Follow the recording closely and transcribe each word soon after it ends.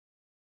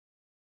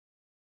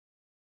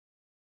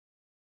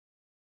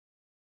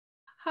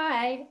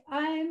Hi,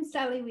 I'm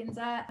Sally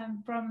Windsor.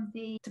 I'm from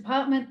the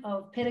Department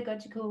of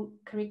Pedagogical,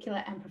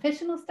 Curricular and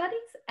Professional Studies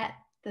at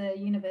the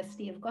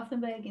University of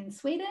Gothenburg in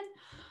Sweden.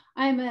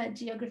 I'm a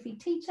geography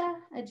teacher,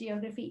 a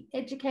geography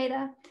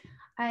educator.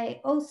 I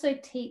also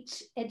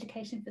teach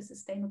education for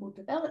sustainable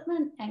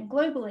development and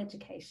global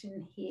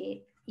education here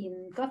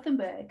in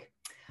Gothenburg.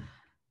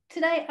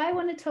 Today, I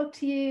want to talk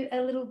to you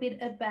a little bit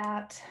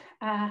about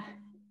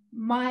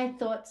my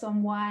thoughts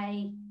on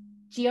why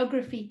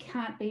geography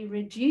can't be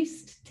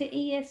reduced to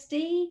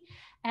ESD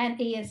and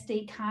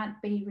ESD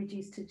can't be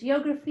reduced to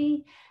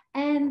geography,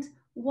 and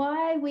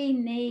why we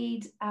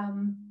need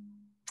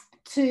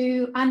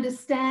to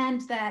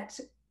understand that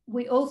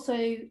we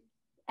also,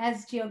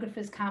 as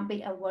geographers, can't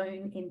be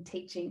alone in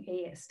teaching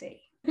ESD.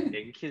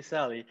 Thank you,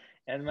 Sally.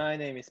 And my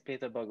name is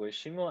Péter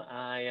Bagoly-Simó.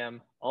 I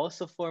am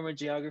also former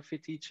geography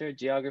teacher,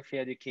 geography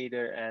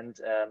educator, and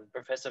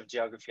professor of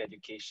geography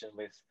education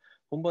with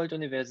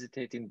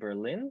Humboldt-Universität in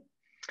Berlin.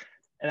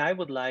 And I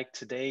would like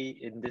today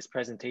in this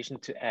presentation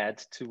to add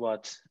to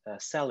what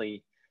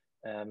Sally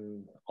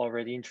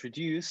already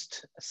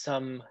introduced,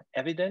 some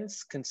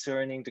evidence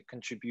concerning the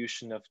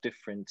contribution of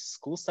different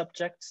school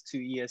subjects to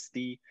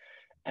ESD,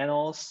 and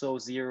also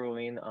zero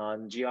in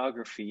on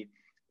geography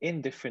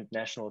in different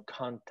national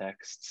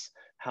contexts,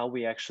 how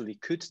we actually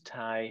could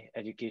tie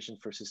education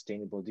for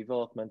sustainable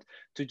development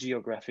to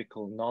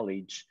geographical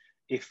knowledge.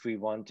 If we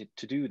wanted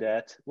to do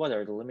that, what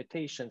are the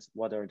limitations?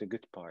 What are the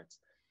good parts?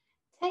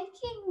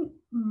 Taking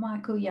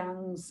Michael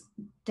Young's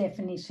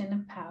definition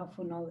of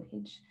powerful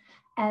knowledge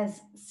as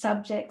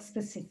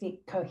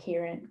subject-specific,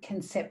 coherent,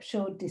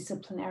 conceptual,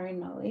 disciplinary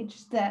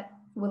knowledge that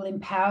will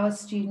empower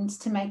students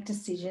to make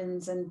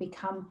decisions and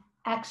become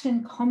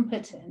action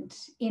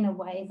competent in a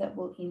way that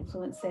will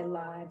influence their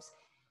lives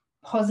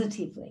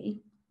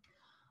positively,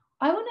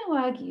 I want to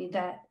argue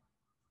that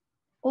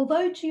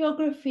although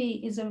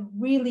geography is a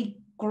really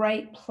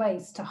great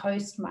place to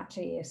host much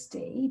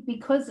ESD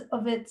because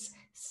of its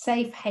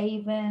safe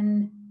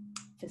haven,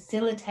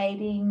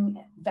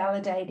 facilitating,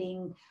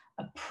 validating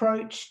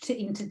approach to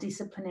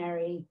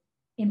interdisciplinary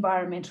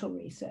environmental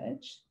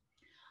research,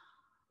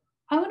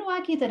 I want to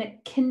argue that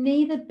it can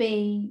neither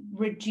be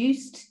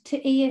reduced to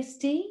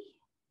ESD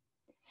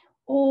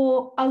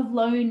or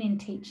alone in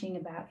teaching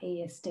about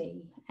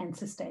ESD and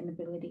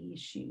sustainability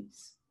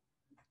issues.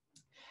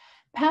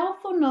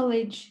 Powerful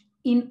knowledge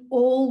in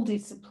all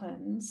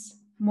disciplines,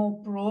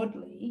 more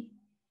broadly,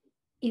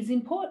 is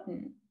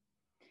important.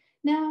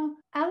 Now,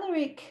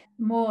 Alaric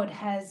Maud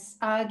has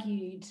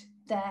argued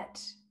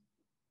that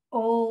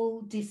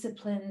all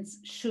disciplines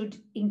should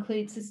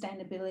include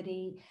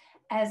sustainability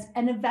as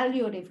an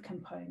evaluative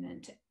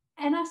component,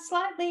 and I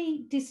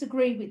slightly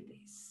disagree with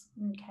this,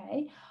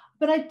 okay?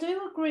 But I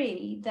do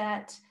agree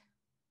that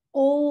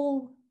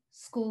all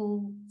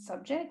school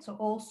subjects or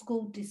all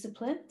school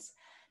disciplines,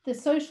 the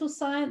social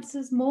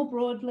sciences more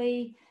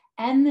broadly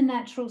and the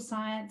natural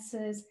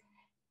sciences,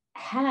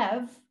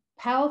 have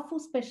powerful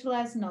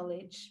specialized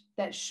knowledge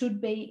that should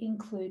be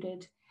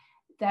included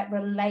that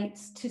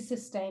relates to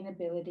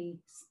sustainability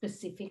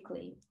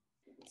specifically.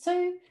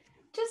 So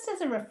just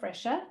as a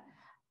refresher,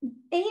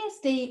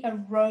 ESD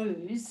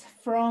arose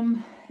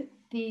from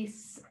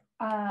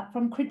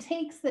from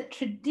critiques that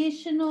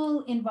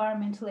traditional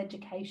environmental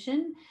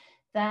education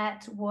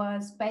that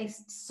was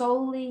based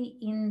solely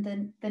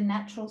in the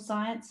natural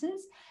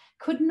sciences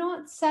could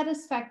not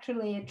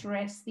satisfactorily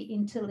address the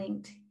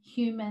interlinked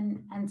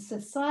human and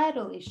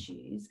societal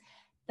issues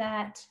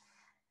that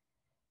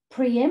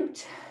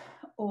preempt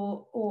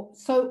or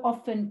so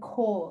often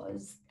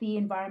cause the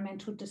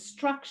environmental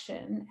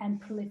destruction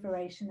and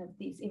proliferation of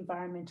these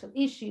environmental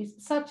issues,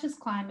 such as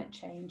climate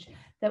change,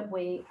 that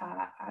we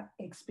are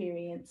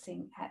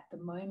experiencing at the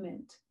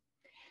moment.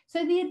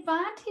 So the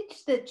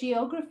advantage that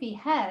geography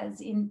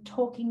has in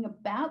talking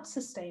about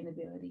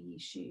sustainability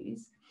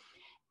issues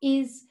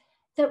is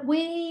that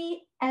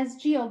we as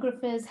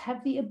geographers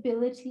have the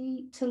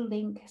ability to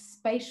link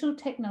spatial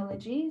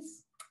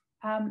technologies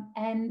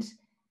and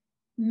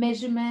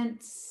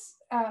measurements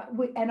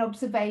and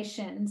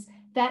observations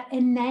that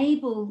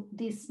enable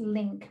this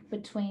link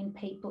between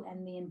people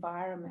and the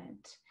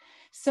environment.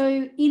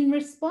 So in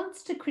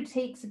response to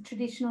critiques of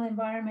traditional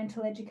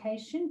environmental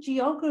education,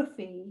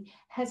 geography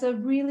is a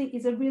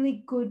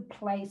really good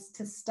place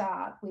to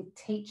start with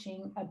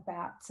teaching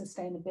about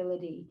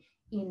sustainability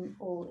in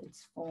all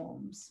its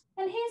forms.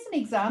 And here's an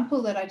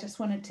example that I just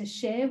wanted to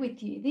share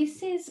with you.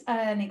 This is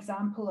an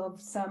example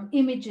of some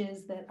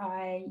images that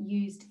I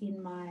used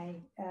in my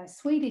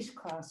Swedish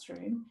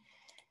classroom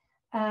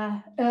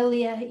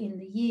earlier in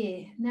the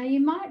year. Now you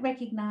might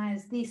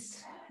recognize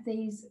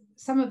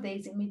some of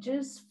these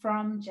images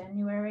from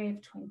January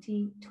of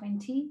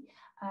 2020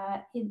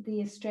 in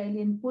the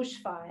Australian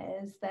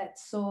bushfires that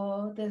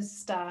saw the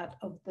start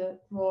of the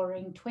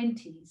Roaring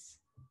Twenties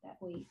that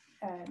we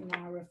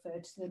now refer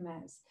to them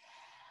as.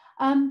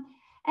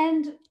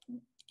 And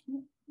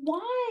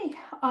why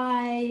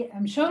I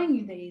am showing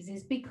you these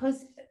is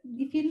because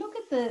if you look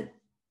at the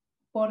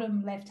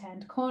bottom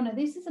left-hand corner,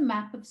 this is a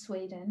map of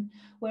Sweden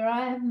where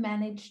I have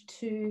managed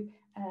to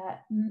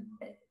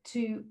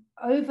to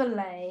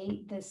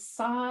overlay the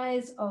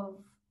size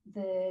of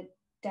the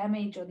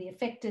damage or the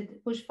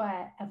affected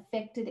bushfire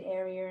affected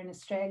area in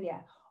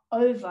Australia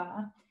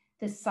over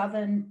the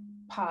southern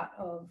part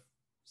of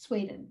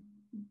Sweden,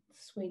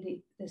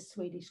 the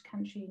Swedish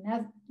country.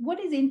 Now, what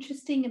is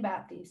interesting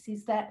about this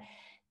is that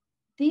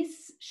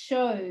this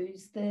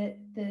shows the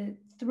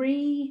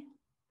three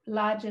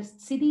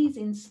largest cities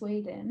in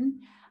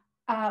Sweden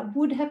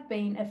would have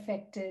been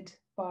affected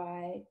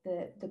by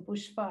the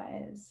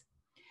bushfires.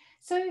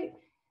 So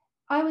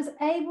I was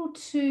able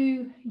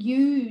to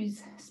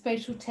use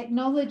spatial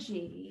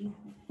technology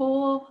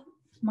for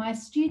my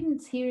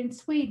students here in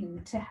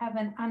Sweden to have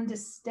an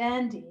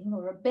understanding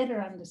or a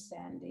better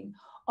understanding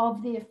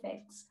of the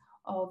effects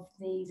of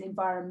these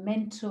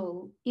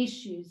environmental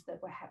issues that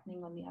were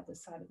happening on the other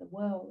side of the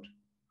world.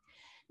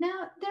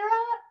 Now, there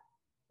are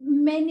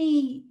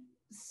many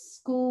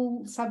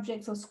school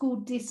subjects or school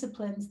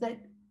disciplines that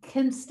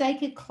can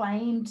stake a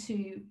claim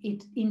to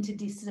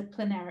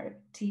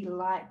interdisciplinarity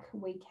like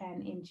we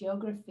can in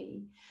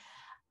geography.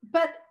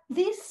 But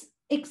this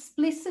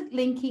explicit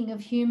linking of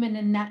human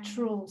and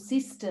natural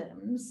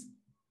systems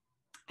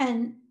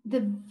and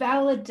the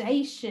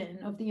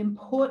validation of the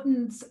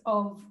importance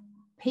of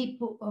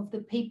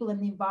the people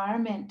and the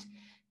environment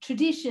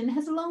tradition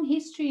has a long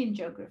history in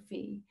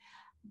geography.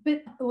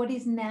 But what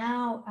is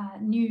now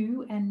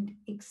new and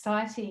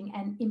exciting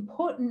and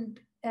important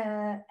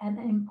an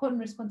important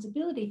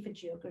responsibility for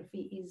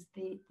geography is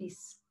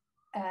this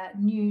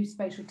new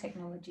spatial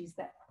technologies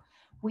that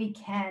we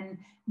can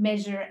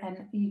measure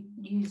and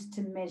use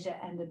to measure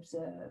and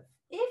observe.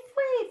 If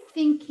we're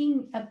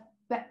thinking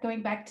about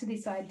going back to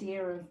this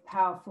idea of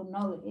powerful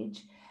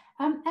knowledge,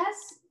 as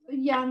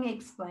Young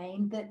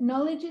explained, that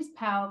knowledge is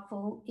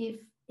powerful if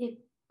it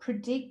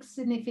predicts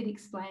and if it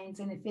explains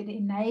and if it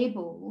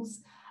enables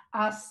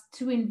us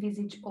to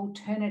envisage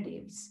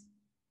alternatives.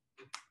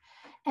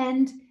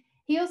 And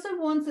he also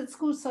warns that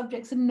school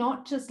subjects are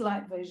not just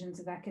light versions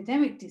of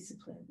academic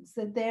disciplines,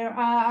 that there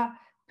are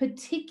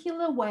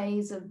particular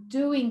ways of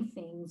doing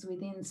things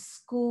within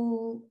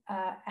school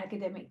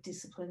academic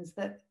disciplines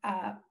that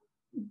are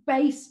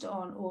based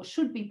on or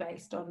should be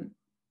based on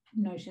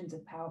notions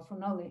of powerful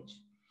knowledge.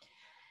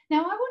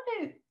 Now, I want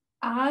to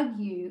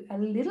argue a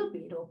little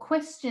bit or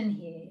question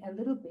here a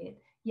little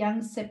bit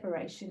Young's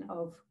separation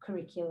of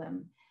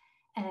curriculum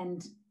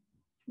and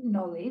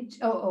knowledge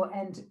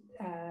and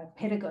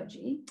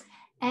pedagogy,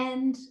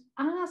 and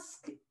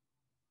ask,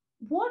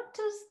 what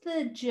does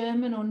the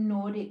German or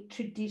Nordic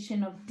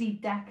tradition of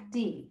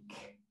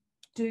didactic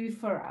do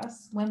for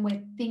us when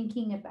we're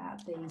thinking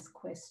about these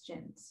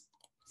questions?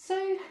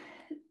 So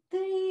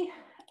the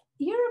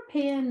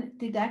European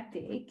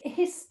didactic,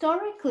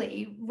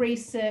 historically,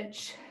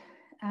 research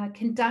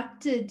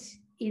conducted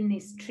in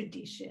this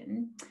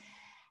tradition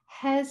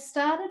has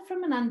started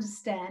from an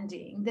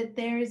understanding that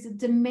there is a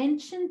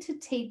dimension to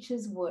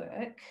teachers'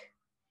 work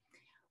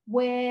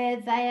where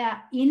they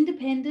are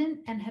independent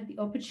and have the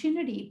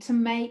opportunity to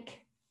make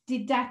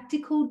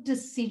didactical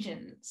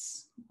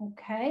decisions,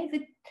 okay?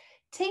 The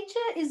teacher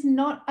is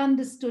not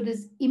understood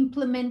as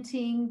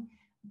implementing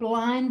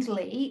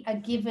blindly a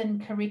given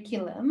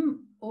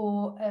curriculum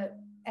or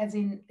as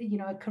in,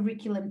 a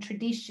curriculum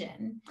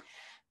tradition,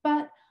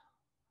 but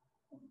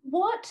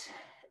what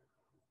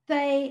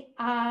they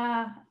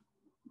are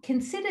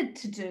considered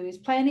to do is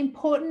play an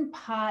important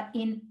part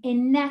in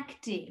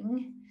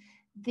enacting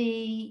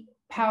the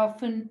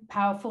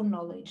powerful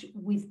knowledge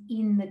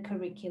within the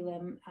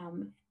curriculum.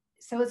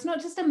 So it's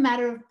not just a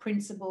matter of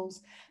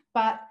principles,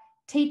 but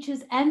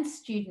teachers and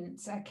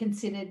students are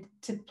considered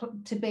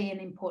to be an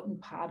important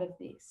part of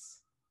this.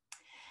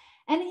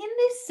 And in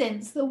this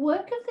sense, the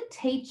work of the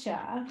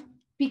teacher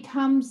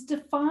becomes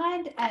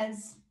defined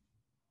as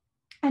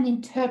an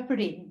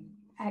interpreting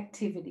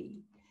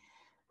activity.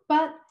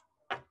 But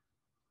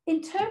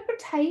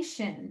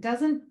interpretation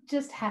doesn't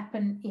just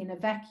happen in a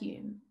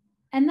vacuum.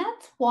 And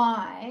that's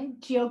why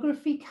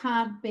geography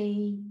can't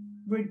be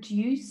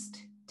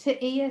reduced to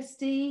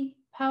ESD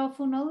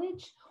powerful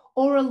knowledge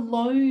or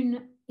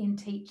alone in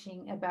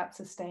teaching about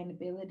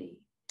sustainability.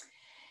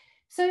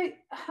 So,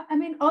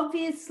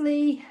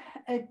 obviously,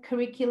 a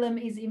curriculum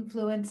is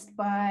influenced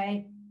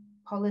by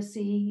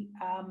policy,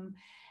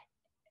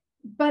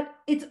 but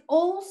it's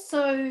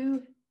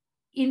also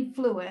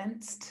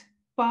influenced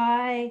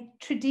by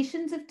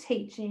traditions of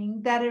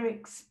teaching that are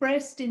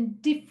expressed in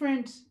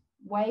different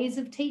ways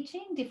of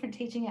teaching, different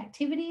teaching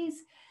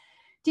activities,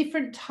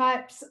 different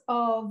types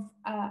of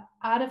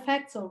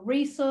artifacts or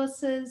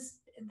resources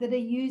that are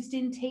used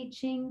in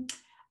teaching,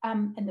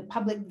 and the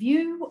public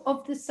view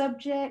of the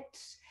subject,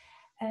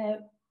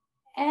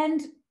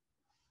 and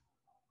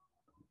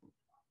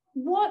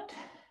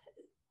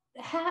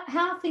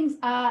how things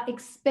are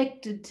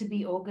expected to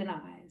be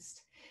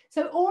organised.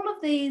 So all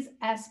of these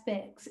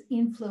aspects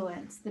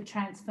influence the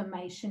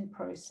transformation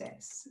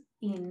process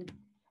in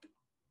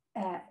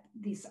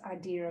this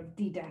idea of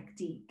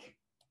didactic.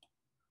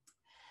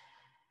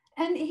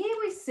 And here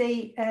we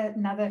see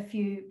another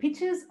few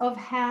pictures of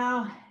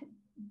how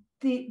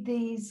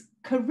these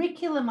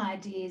curriculum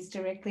ideas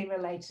directly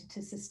related to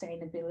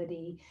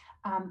sustainability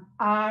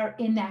are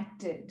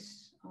enacted,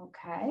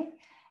 okay?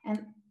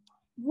 And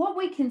what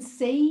we can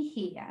see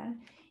here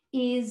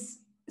is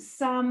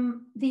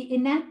the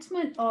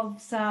enactment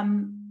of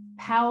some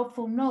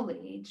powerful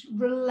knowledge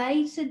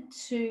related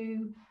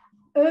to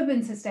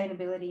urban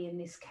sustainability in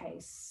this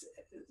case,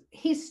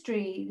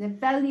 history, the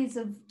values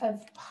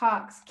of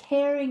parks,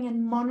 caring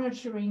and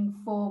monitoring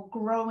for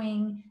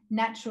growing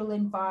natural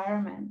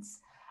environments,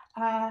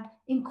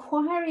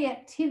 inquiry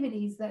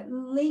activities that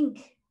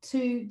link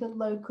to the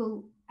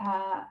local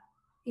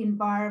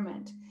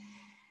environment.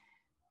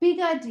 Big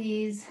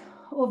ideas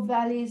or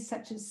values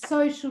such as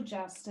social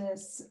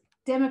justice,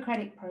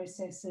 democratic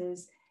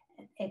processes,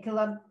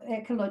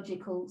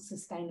 ecological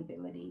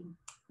sustainability,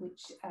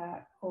 which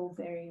are all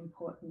very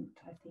important,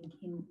 I think,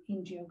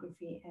 in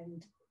geography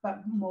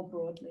but more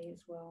broadly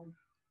as well.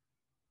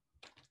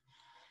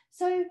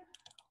 So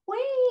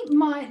we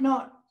might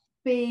not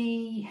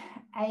be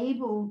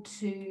able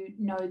to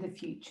know the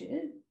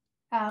future.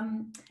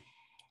 And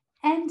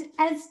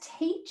as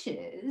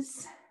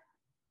teachers,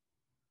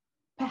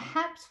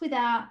 perhaps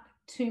without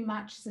too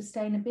much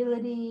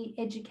sustainability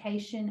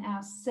education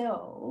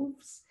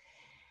ourselves,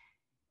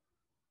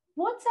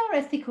 what's our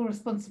ethical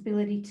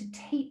responsibility to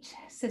teach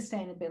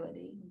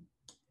sustainability?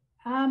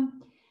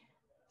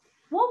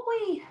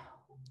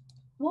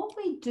 What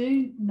we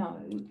do know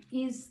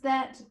is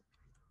that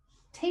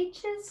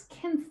teachers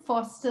can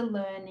foster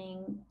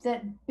learning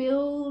that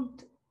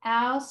build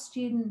our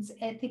students'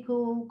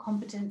 ethical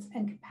competence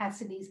and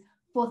capacities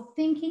for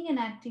thinking and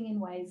acting in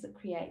ways that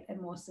create a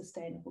more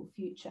sustainable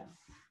future.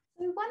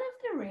 So one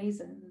of the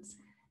reasons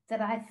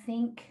that I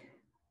think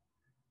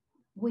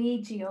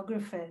we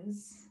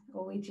geographers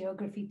or we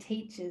geography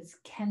teachers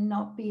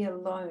cannot be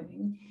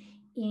alone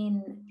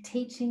in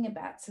teaching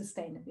about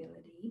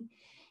sustainability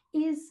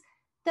is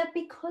that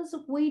because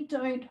we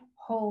don't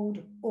hold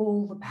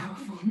all the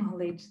powerful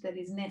knowledge that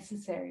is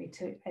necessary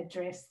to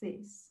address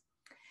this.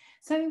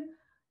 So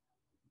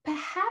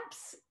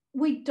perhaps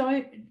we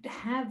don't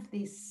have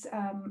this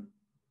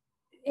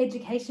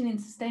education in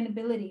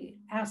sustainability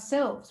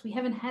ourselves. We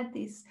haven't had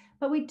this,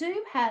 but we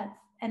do have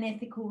an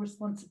ethical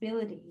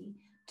responsibility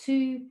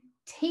to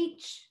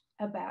teach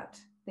about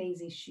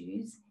these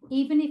issues,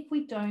 even if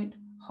we don't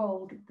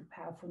hold the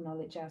powerful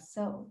knowledge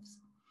ourselves.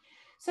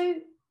 So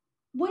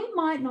we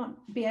might not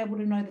be able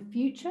to know the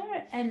future,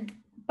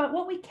 but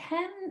what we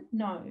can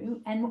know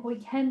and what we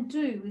can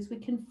do is we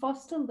can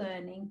foster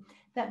learning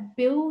that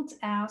builds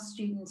our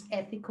students'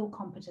 ethical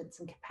competence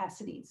and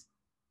capacities,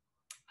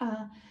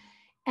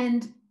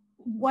 and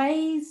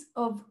ways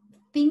of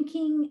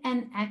thinking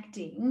and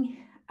acting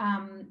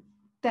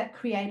that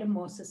create a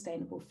more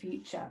sustainable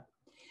future.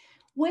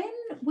 When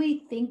we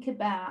think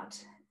about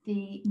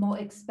the more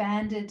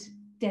expanded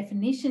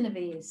definition of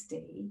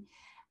ESD,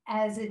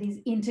 as it is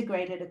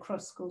integrated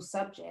across school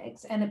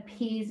subjects and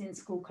appears in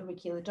school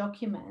curricular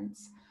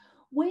documents,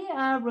 we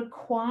are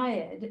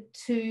required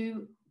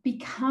to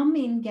become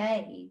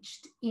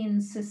engaged in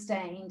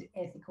sustained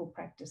ethical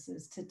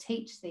practices to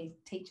teach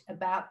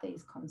about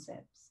these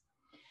concepts.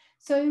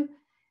 So,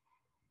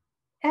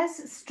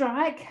 as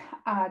Strike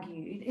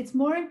argued, it's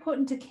more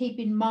important to keep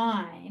in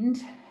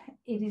mind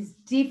it is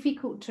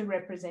difficult to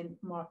represent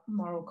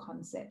moral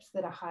concepts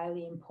that are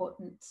highly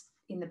important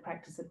in the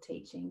practice of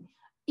teaching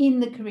in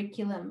the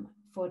curriculum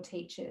for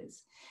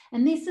teachers.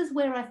 And this is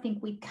where I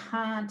think we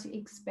can't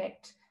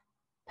expect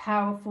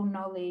powerful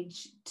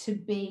knowledge to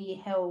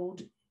be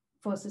held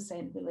for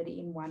sustainability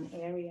in one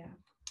area.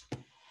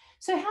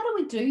 So how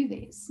do we do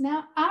this?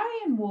 Now,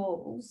 Ariane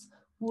Walls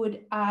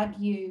would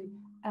argue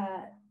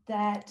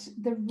that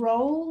the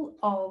role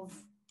of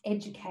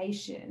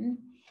education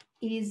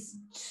is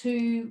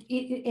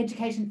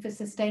education for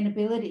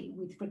sustainability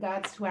with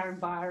regards to our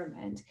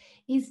environment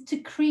is to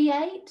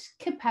create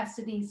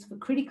capacities for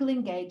critical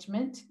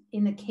engagement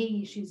in the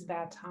key issues of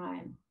our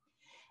time.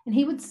 And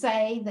he would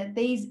say that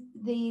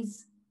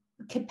these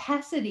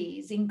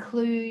capacities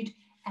include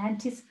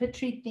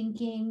anticipatory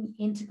thinking,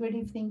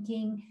 integrative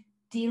thinking,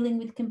 dealing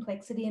with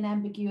complexity and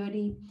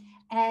ambiguity.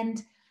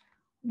 And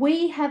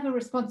we have a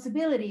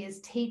responsibility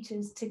as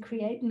teachers to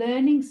create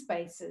learning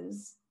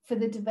spaces for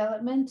the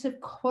development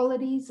of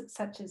qualities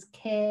such as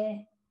care,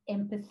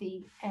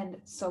 empathy, and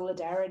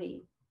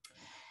solidarity.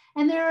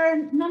 And there are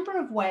a number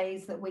of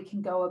ways that we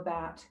can go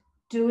about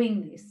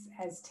doing this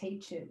as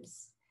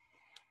teachers.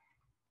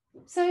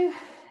 So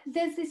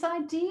there's this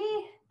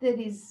idea that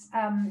is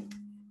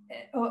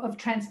of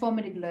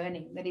transformative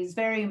learning that is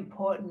very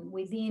important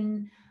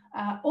within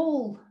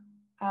all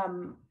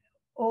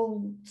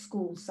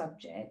school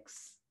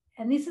subjects.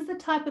 And this is the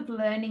type of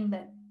learning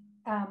that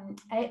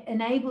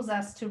enables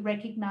us to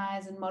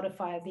recognise and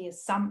modify the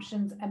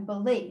assumptions and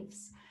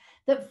beliefs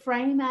that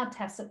frame our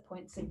tacit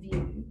points of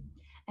view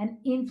and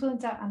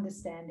influence our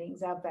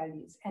understandings, our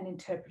values and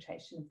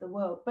interpretation of the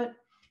world, but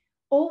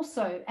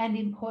also and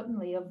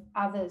importantly of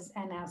others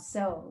and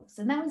ourselves.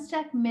 And that was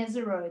Jacques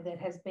Mezirow that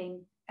has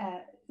been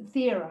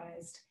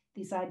theorised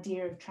this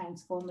idea of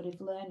transformative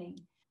learning.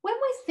 When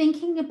we're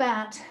thinking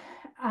about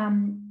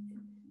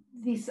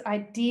this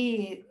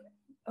idea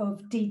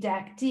of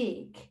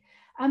didactic,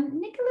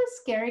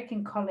 Nicholas Gerrick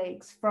and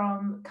colleagues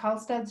from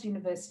Karlstads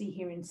University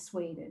here in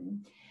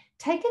Sweden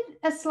take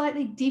a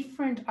slightly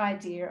different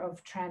idea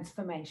of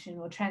transformation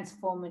or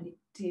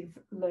transformative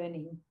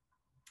learning.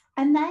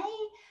 And they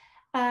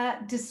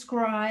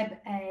describe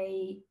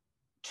a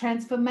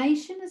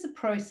transformation as a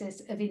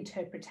process of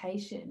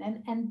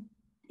interpretation. And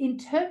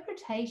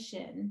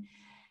interpretation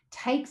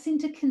takes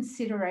into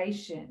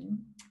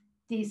consideration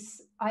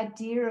this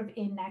idea of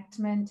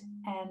enactment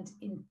and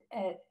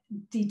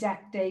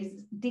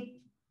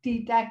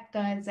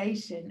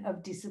didactization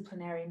of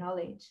disciplinary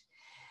knowledge.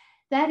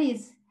 That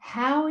is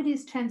how it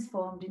is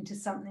transformed into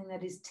something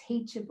that is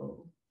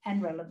teachable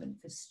and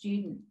relevant for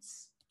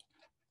students.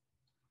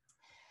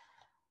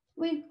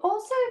 We've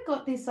also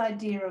got this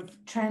idea of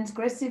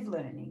transgressive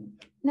learning.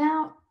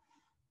 Now,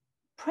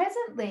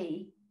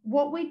 presently,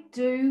 what we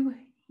do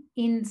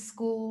in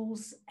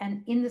schools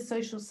and in the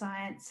social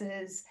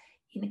sciences,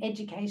 in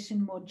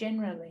education more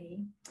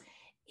generally,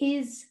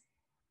 is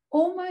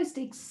almost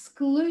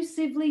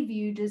exclusively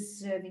viewed as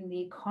serving the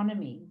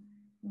economy,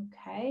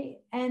 okay?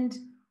 And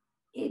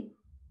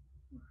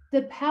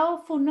the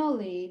powerful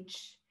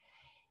knowledge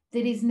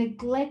that is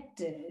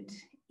neglected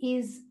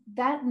is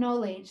that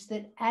knowledge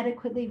that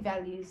adequately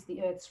values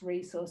the Earth's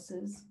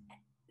resources,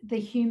 the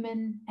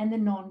human and the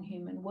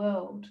non-human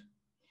world.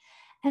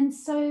 And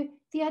so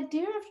the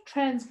idea of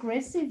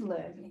transgressive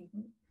learning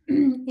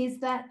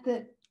is that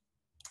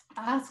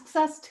asks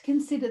us to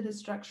consider the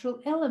structural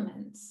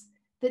elements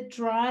that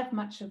drive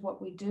much of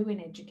what we do in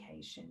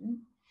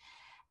education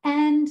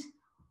and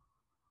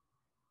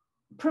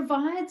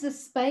provides a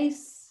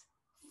space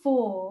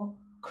for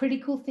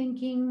critical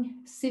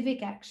thinking,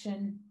 civic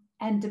action,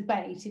 and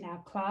debate in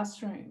our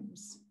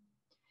classrooms.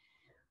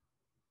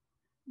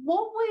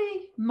 What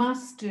we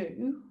must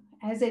do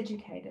as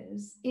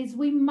educators is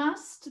we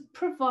must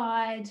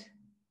provide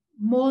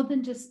more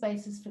than just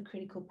spaces for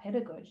critical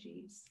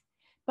pedagogies,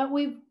 but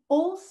we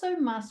also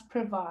must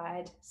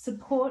provide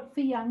support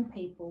for young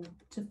people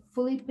to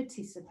fully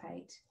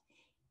participate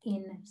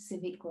in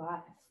civic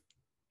life.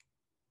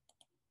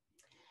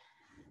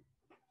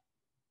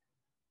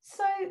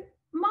 So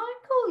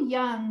Michael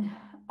Young,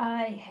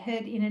 I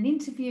heard in an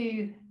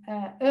interview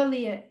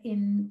earlier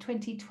in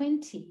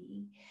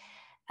 2020,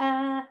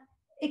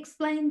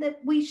 explained that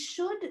we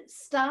should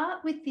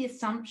start with the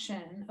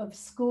assumption of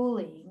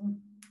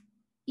schooling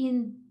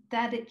in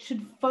that it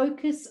should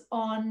focus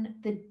on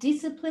the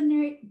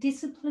disciplinary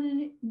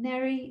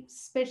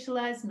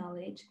specialized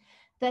knowledge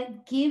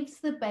that gives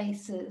the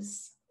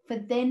basis for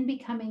then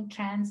becoming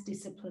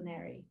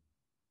transdisciplinary.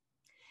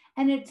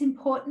 And it's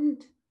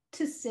important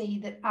to see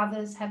that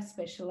others have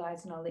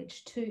specialized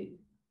knowledge too.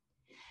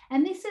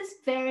 And this is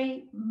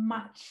very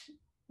much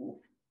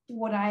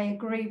what I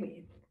agree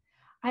with.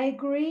 I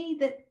agree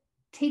that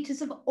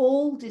teachers of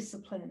all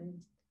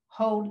disciplines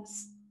hold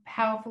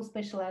powerful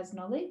specialized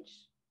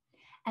knowledge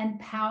and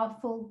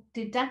powerful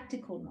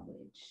didactical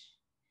knowledge.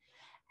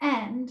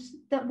 And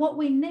that what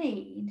we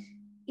need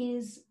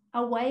is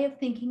a way of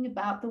thinking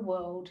about the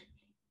world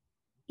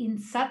in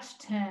such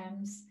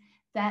terms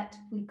that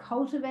we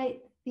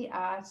cultivate the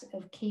art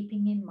of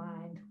keeping in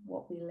mind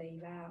what we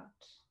leave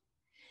out.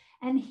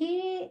 And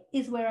here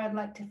is where I'd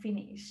like to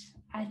finish.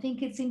 I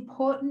think it's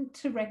important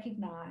to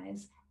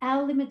recognise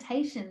our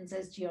limitations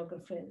as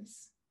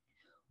geographers.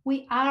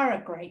 We are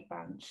a great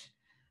bunch,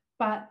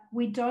 but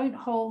we don't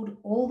hold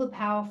all the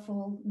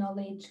powerful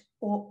knowledge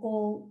or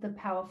all the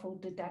powerful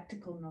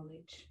didactical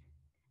knowledge.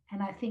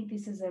 And I think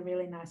this is a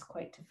really nice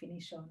quote to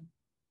finish on.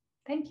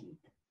 Thank you.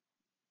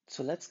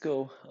 So let's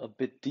go a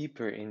bit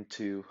deeper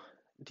into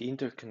the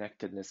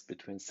interconnectedness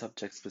between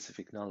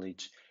subject-specific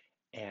knowledge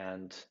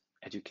and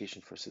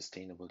education for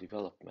sustainable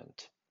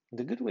development.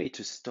 The good way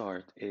to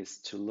start is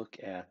to look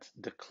at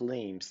the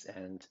claims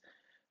and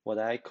what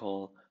I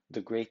call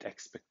the great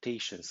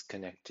expectations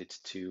connected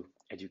to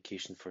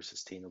education for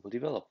sustainable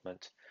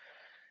development.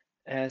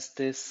 As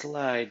this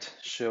slide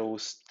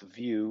shows, the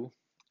view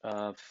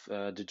of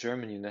the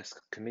German UNESCO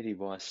committee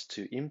was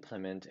to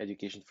implement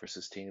education for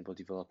sustainable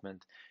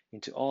development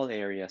into all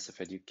areas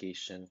of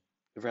education,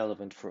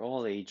 relevant for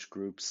all age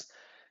groups,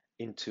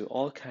 into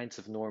all kinds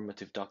of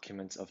normative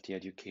documents of the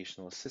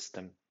educational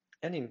system,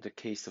 and in the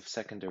case of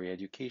secondary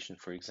education,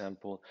 for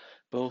example,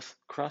 both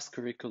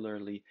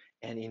cross-curricularly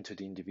and into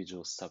the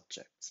individual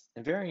subjects.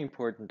 And very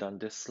important on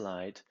this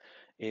slide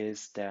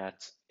is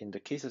that in the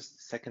case of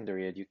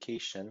secondary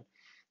education,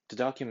 the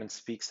document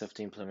speaks of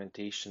the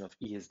implementation of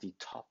ESD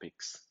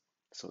topics,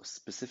 so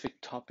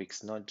specific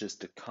topics, not just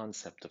the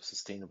concept of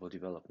sustainable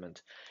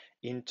development,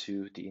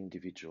 into the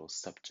individual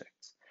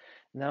subjects.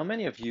 Now,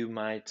 many of you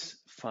might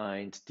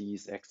find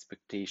these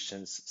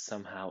expectations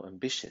somehow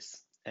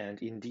ambitious, and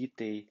indeed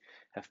they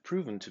have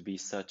proven to be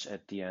such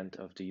at the end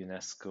of the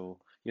UNESCO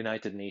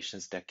United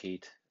Nations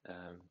Decade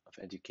of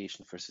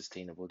Education for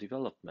Sustainable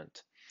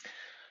Development.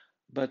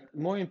 But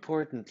more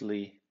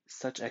importantly,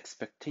 such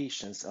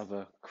expectations of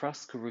a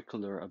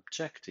cross-curricular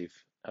objective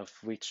of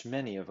which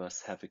many of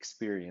us have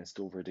experienced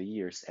over the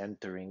years,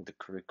 entering the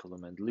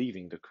curriculum and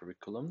leaving the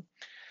curriculum.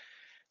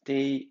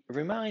 They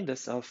remind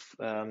us of,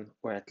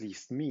 or at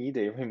least me,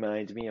 they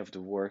remind me of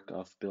the work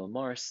of Bill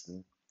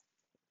Marston,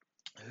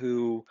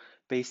 who,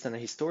 based on a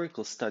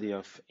historical study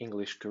of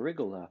English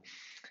curricula,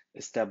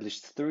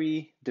 established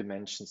three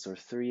dimensions or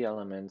three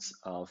elements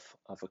of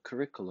a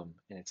curriculum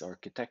in its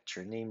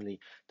architecture, namely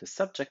the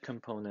subject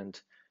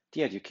component,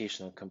 the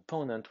educational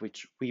component,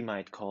 which we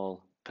might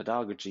call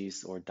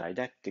pedagogies or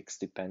didactics,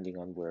 depending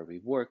on where we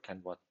work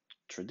and what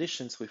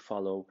traditions we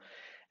follow,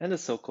 and the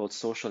so-called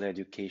social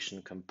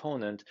education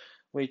component,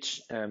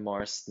 which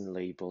Marston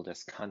labeled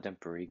as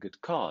contemporary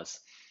good cause.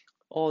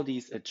 All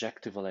these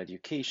adjectival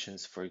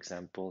educations, for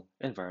example,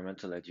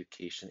 environmental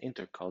education,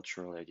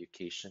 intercultural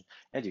education,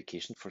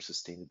 education for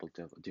sustainable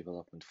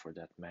development for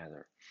that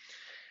matter.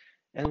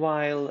 And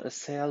while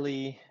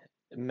Sally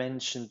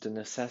mentioned the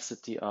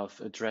necessity of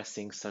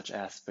addressing such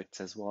aspects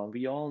as well,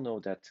 we all know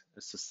that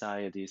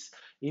society's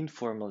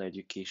informal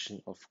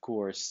education, of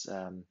course,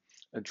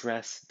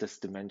 address this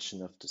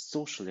dimension of the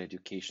social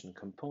education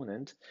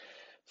component.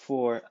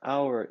 For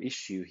our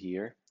issue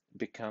here,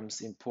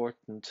 becomes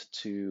important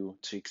to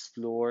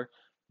explore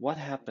what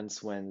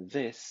happens when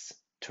this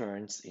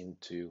turns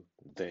into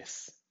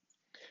this.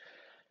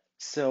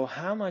 So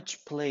how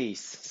much place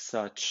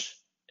such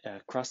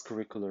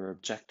cross-curricular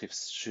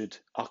objectives should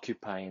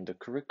occupy in the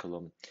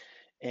curriculum,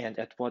 and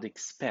at what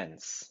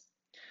expense?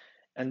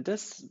 And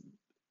this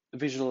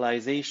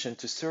visualization,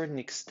 to a certain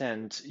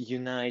extent,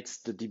 unites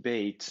the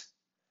debate,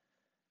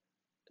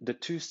 the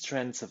two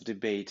strands of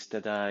debate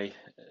that I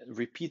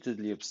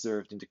repeatedly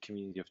observed in the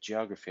community of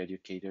geography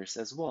educators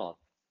as well.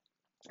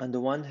 On the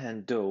one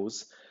hand,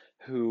 those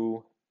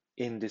who,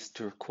 in this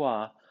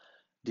turquoise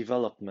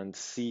development,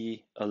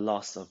 see a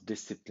loss of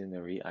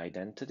disciplinary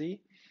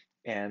identity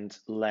and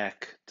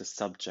lack the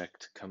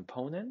subject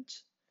component,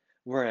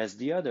 whereas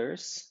the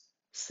others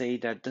say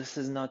that this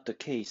is not the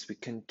case. We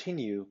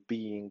continue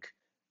being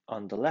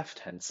on the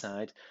left-hand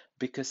side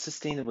because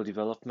sustainable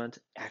development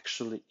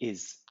actually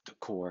is the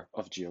core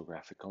of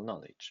geographical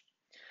knowledge.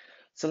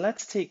 So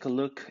let's take a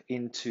look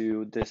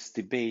into this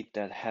debate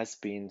that has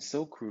been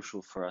so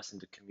crucial for us in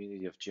the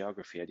community of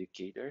geography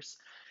educators.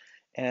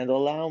 And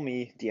allow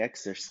me the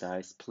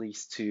exercise,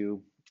 please,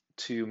 to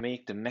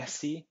make the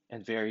messy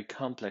and very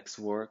complex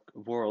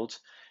world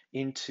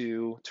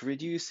to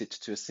reduce it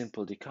to a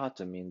simple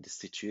dichotomy in this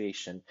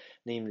situation,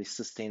 namely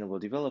sustainable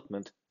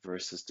development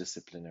versus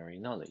disciplinary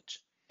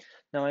knowledge.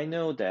 Now, I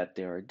know that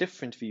there are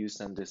different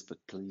views on this, but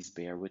please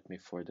bear with me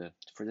for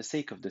the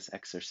sake of this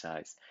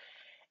exercise.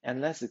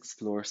 And let's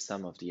explore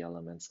some of the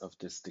elements of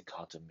this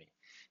dichotomy.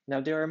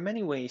 Now, there are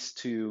many ways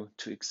to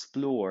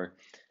explore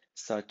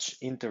such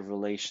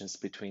interrelations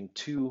between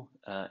two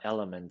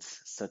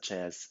elements, such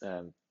as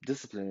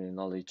disciplinary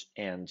knowledge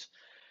and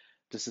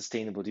the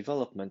sustainable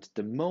development.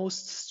 The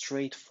most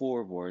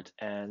straightforward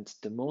and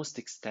the most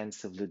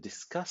extensively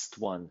discussed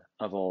one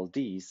of all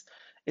these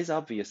is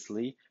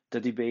obviously the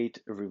debate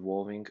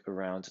revolving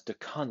around the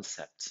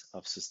concept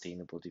of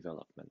sustainable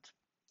development.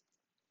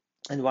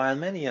 And while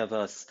many of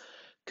us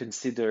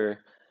consider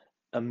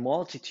a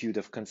multitude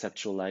of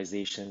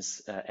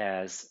conceptualizations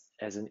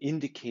as an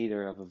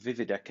indicator of a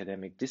vivid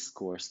academic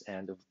discourse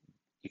and an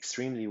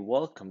extremely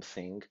welcome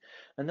thing,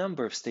 a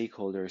number of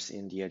stakeholders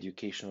in the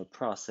educational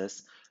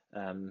process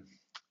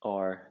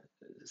are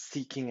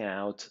seeking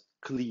out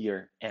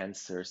clear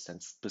answers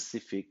and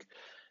specific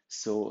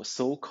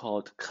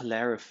so-called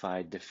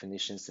clarified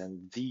definitions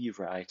and the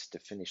right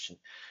definition,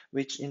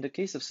 which in the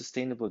case of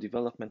sustainable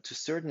development to a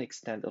certain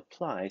extent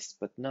applies,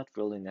 but not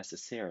really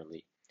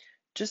necessarily.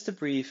 Just a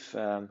brief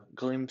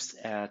glimpse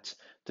at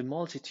the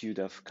multitude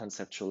of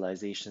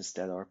conceptualizations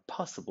that are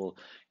possible.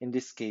 In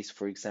this case,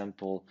 for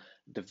example,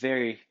 the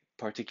very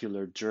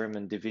particular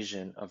German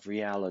division of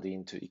reality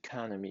into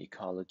economy,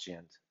 ecology,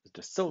 and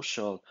the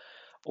social,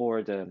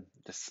 or the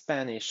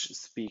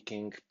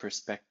Spanish-speaking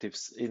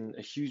perspectives in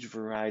a huge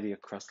variety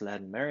across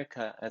Latin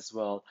America as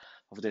well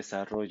of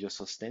desarrollo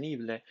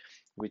sostenible,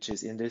 which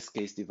is in this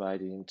case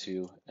divided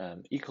into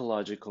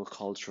ecological,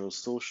 cultural,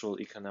 social,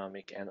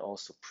 economic, and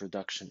also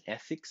production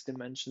ethics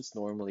dimensions.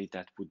 Normally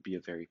that would be a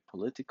very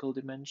political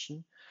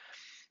dimension.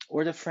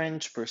 Or the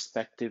French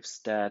perspectives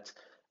that,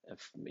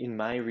 in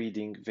my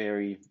reading,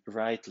 very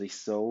rightly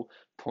so,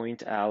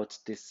 point out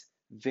this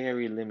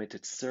very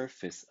limited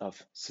surface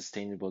of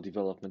sustainable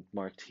development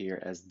marked here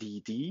as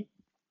DD,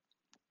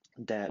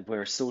 that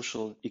where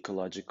social,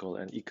 ecological,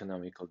 and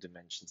economical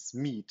dimensions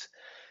meet.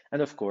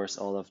 And of course,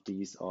 all of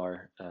these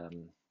are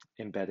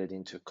embedded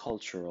into a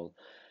cultural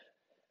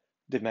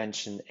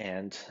dimension,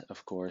 and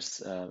of course,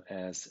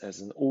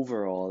 as an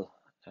overall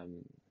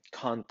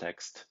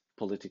context,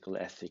 political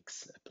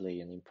ethics play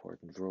an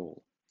important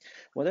role.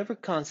 Whatever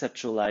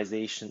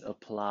conceptualization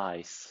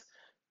applies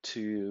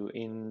to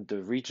in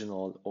the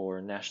regional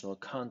or national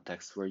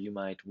context where you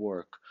might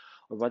work,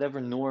 or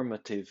whatever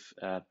normative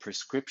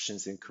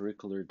prescriptions in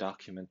curricular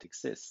document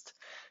exist,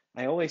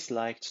 I always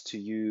liked to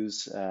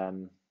use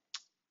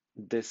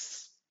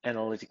this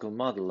analytical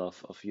model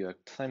of Jörg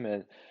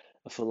Tremmel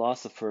a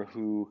philosopher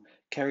who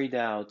carried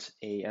out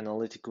an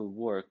analytical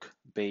work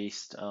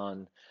based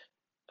on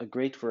a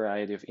great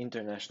variety of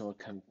international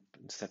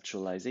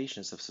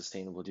conceptualizations of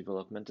sustainable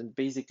development and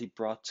basically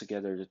brought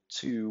together the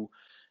two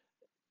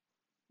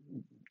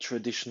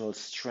traditional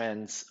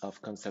strands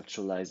of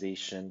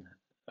conceptualization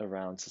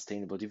around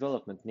sustainable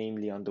development,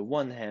 namely, on the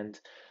one hand,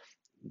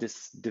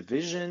 this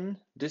division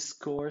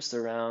discourse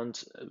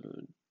around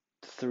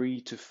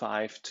 3 to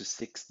 5 to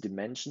 6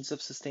 dimensions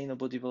of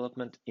sustainable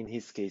development, in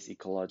his case,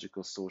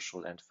 ecological,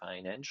 social, and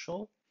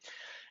financial.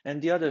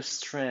 And the other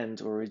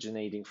strand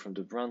originating from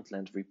the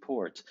Brundtland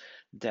report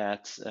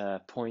that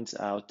points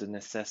out the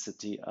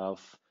necessity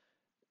of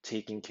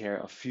taking care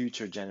of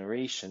future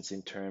generations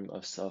in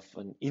terms of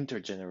an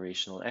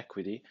intergenerational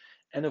equity,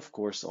 and of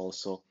course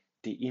also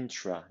the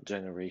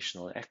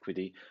intra-generational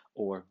equity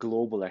or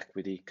global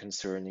equity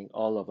concerning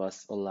all of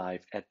us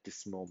alive at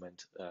this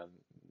moment,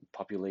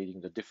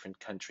 populating the different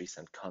countries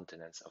and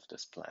continents of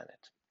this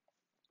planet.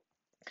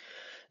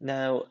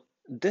 Now,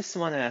 this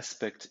one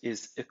aspect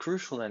is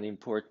crucial and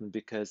important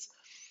because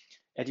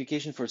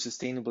education for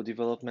sustainable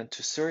development,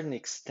 to a certain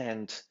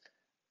extent,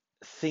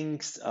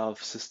 thinks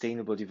of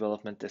sustainable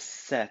development as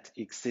set,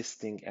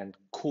 existing, and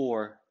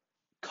core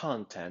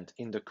content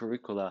in the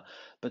curricula,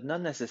 but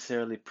not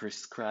necessarily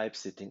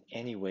prescribes it in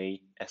any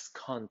way as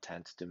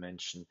content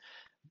dimension,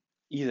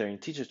 either in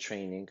teacher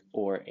training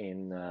or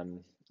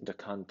in the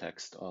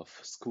context of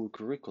school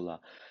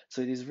curricula.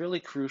 So it is really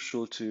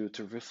crucial to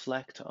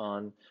reflect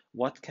on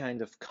what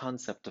kind of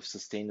concept of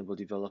sustainable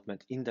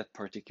development in that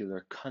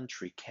particular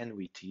country can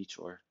we teach,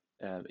 or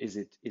is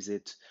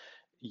it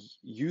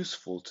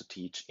useful to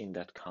teach in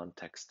that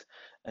context,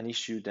 an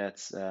issue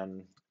that's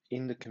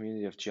in the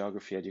community of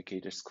geography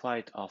educators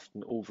quite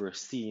often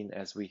overseen,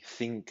 as we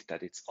think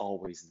that it's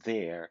always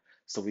there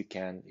so we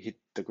can hit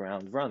the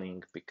ground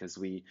running because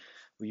we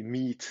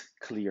meet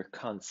clear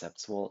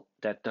concepts. Well,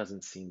 that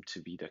doesn't seem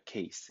to be the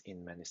case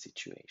in many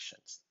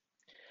situations.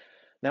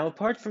 Now,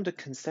 apart from the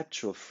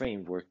conceptual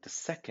framework, the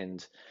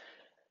second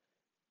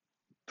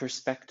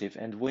perspective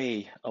and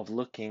way of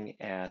looking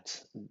at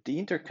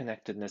the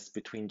interconnectedness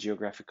between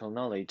geographical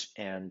knowledge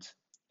and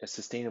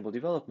sustainable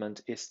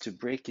development is to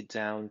break it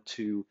down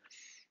to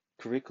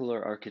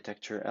curricular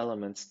architecture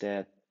elements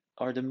that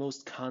are the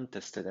most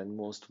contested and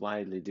most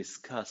widely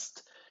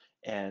discussed,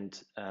 and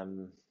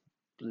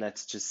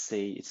let's just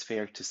say it's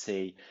fair to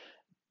say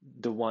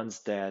the ones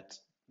that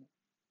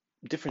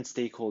different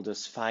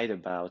stakeholders fight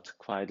about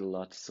quite a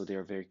lot, so they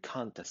are very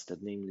contested,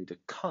 namely the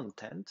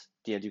content,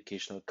 the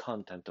educational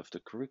content of the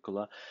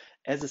curricula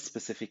as a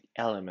specific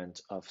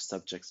element of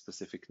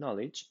subject-specific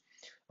knowledge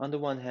on the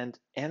one hand,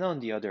 and on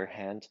the other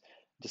hand,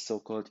 the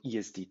so-called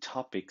ESD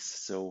topics,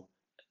 so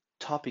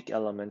topic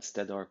elements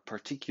that are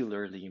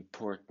particularly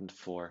important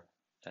for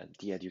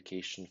the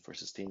education for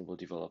sustainable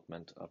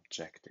development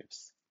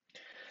objectives.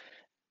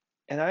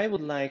 And I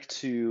would like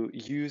to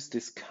use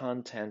this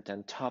content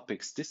and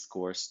topics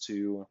discourse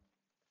to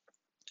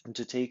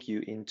take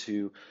you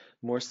into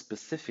more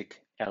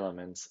specific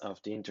elements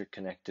of the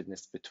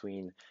interconnectedness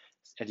between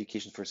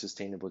education for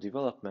sustainable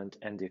development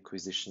and the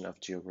acquisition of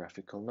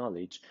geographical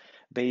knowledge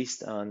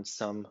based on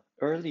some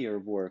earlier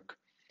work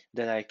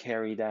that I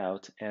carried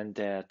out and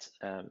that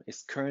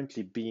is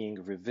currently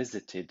being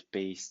revisited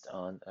based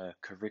on a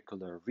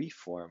curricular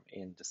reform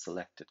in the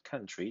selected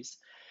countries,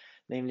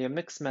 namely a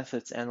mixed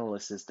methods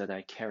analysis that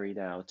I carried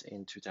out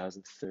in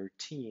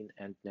 2013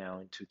 and now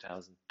in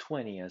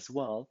 2020 as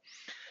well,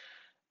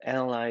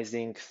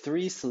 analyzing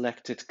 3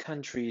 selected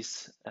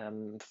countries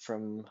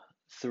from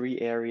 3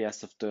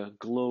 areas of the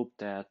globe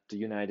that the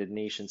United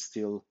Nations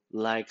still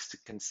likes to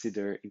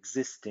consider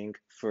existing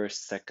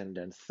first, second,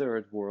 and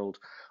third world,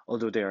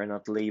 although they are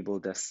not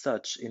labeled as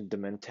such in the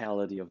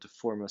mentality of the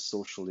former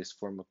socialist,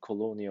 former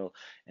colonial,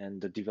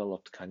 and the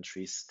developed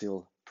countries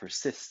still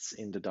persists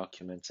in the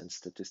documents and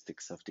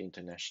statistics of the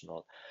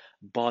international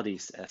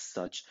bodies as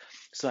such.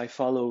 So I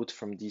followed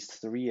from these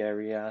 3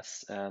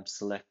 areas,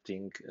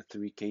 selecting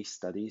 3 case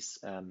studies,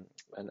 an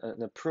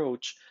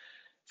approach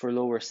for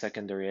lower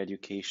secondary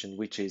education,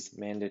 which is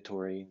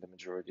mandatory in the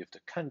majority of the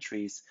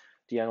countries,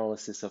 the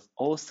analysis of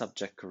all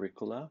subject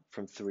curricula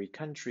from 3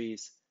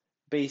 countries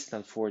based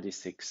on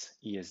 46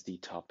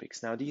 ESD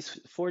topics. Now, these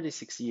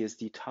 46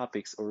 ESD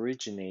topics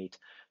originate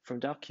from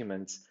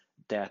documents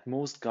that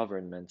most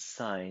governments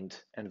signed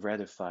and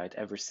ratified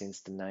ever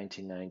since the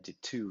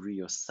 1992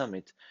 Rio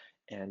Summit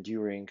and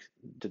during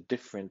the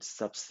different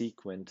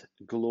subsequent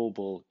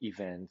global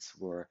events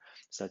where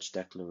such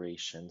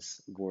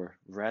declarations were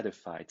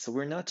ratified. So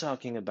we're not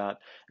talking about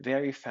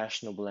very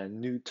fashionable and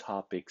new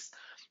topics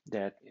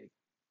that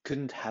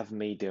couldn't have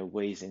made their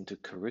ways into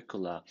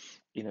curricula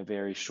within a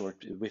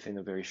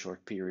very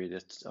short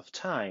period of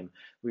time.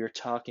 We are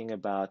talking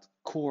about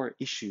core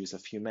issues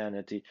of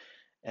humanity,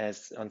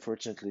 as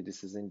unfortunately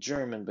this is in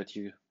German, but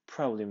you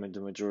probably,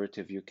 the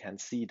majority of you can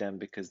see them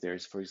because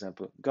there's, for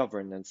example,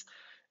 governance,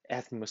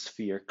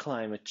 atmosphere,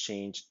 climate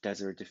change,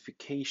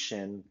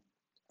 desertification,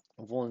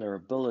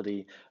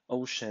 vulnerability,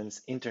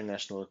 oceans,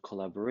 international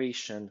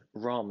collaboration,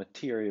 raw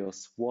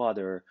materials,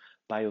 water,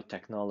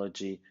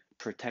 biotechnology,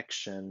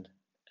 protection,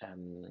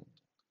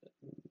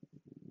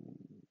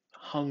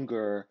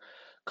 hunger,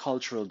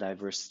 cultural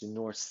diversity,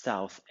 north,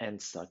 south,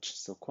 and such.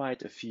 So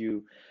quite a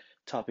few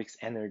topics,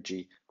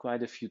 energy,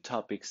 quite a few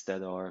topics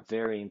that are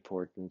very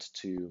important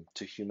to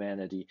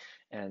humanity.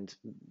 And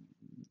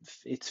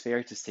it's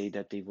fair to say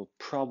that they will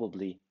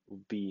probably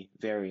be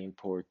very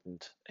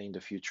important in the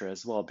future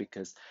as well,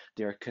 because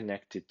they are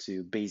connected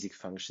to basic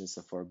functions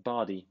of our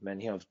body,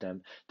 many of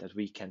them that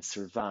we can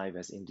survive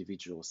as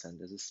individuals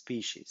and as a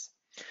species.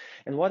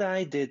 And what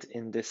I did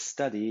in this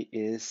study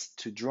is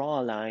to draw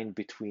a line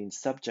between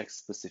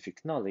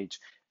subject-specific knowledge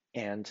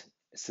and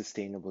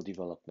sustainable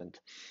development.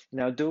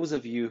 Now, those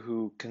of you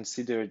who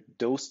consider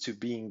those two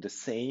being the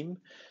same,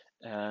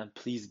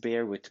 please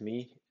bear with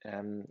me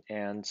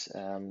and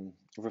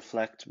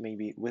reflect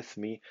maybe with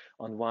me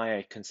on why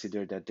I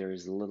consider that there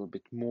is a little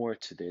bit more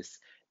to this.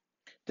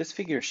 This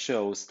figure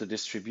shows the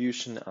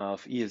distribution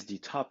of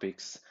ESD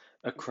topics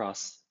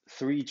across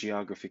 3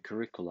 geography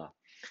curricula.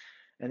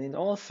 And in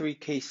all 3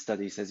 case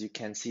studies, as you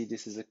can see,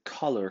 this is a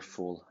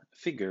colorful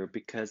figure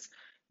because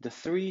the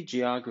 3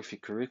 geography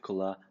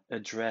curricula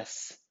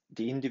address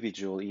the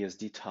individual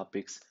ESD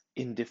topics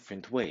in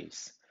different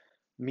ways.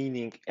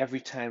 Meaning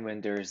every time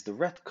when there is the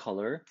red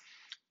color,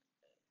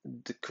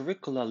 the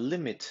curricula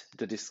limit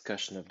the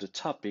discussion of the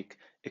topic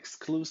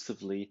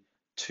exclusively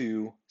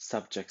to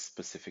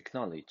subject-specific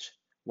knowledge.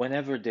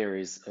 Whenever there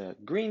is a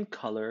green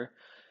color,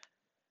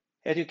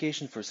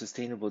 education for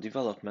sustainable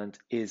development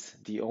is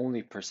the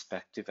only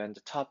perspective, and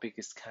the topic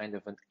is kind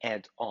of an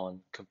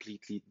add-on,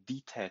 completely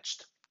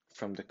detached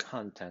from the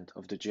content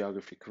of the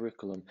geography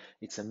curriculum.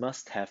 It's a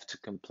must-have to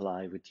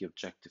comply with the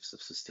objectives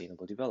of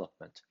sustainable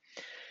development.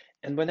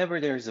 And whenever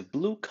there is a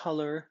blue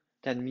color,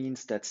 that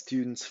means that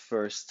students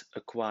first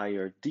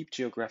acquire deep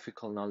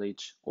geographical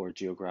knowledge or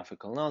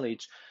geographical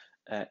knowledge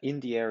in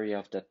the area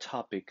of that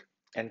topic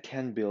and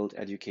can build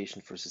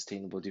education for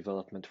sustainable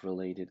development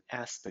related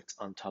aspects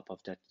on top of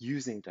that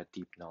using that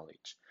deep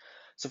knowledge.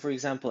 So for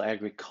example,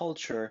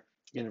 agriculture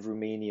in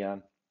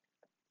Romania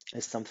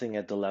is something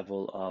at the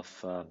level of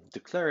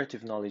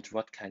declarative knowledge.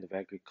 What kind of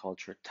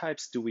agriculture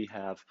types do we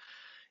have?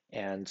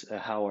 And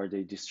how are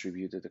they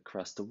distributed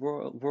across the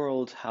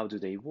world? How do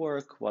they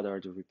work? What are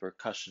the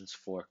repercussions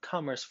for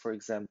commerce, for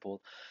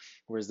example?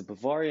 Whereas the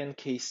Bavarian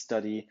case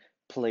study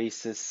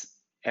places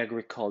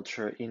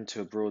agriculture into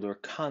a broader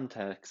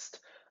context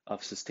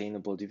of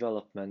sustainable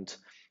development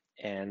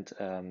and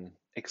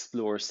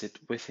explores it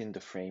within the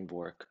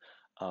framework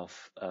of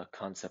a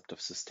concept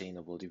of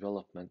sustainable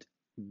development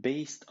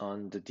based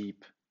on the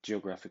deep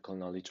geographical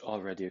knowledge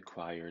already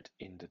acquired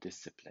in the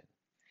discipline.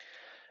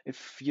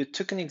 If you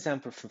took an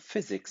example from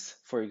physics,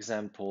 for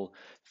example,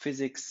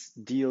 physics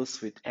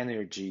deals with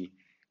energy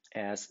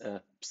as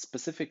a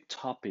specific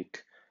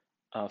topic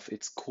of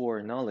its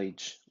core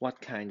knowledge.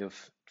 What kind of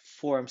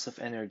forms of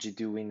energy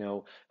do we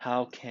know?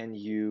 How can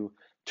you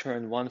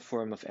turn one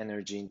form of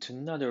energy into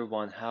another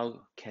one?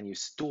 How can you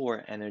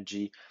store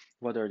energy?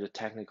 What are the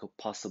technical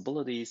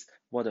possibilities?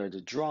 What are the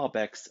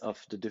drawbacks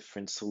of the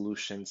different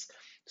solutions?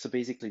 So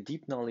basically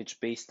deep knowledge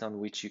based on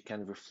which you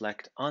can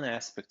reflect on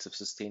aspects of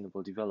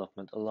sustainable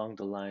development along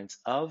the lines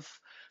of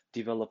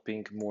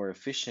developing more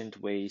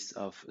efficient ways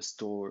of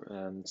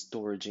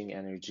storing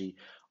energy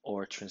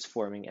or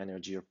transforming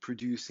energy or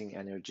producing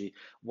energy.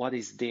 What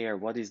is there?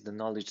 What is the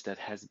knowledge that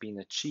has been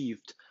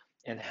achieved?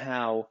 And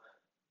how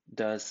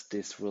does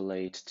this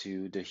relate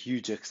to the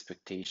huge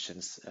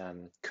expectations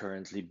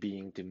currently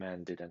being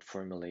demanded and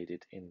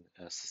formulated in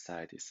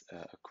societies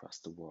across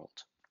the world?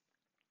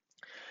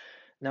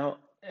 Now,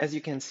 as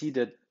you can see,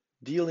 that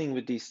dealing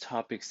with these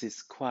topics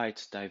is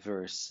quite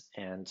diverse,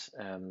 and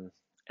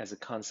as a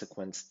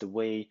consequence, the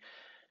way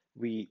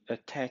we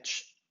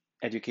attach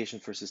education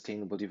for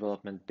sustainable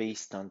development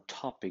based on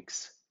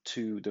topics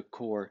to the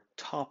core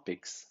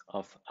topics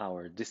of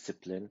our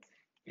discipline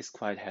is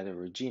quite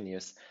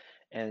heterogeneous.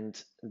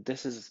 And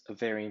this is a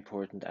very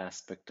important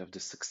aspect of the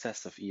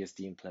success of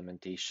ESD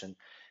implementation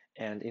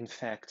and, in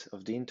fact,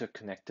 of the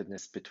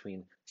interconnectedness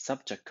between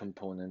subject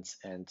components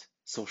and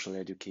social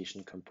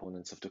education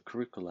components of the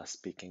curricula,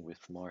 speaking with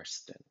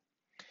Marsden.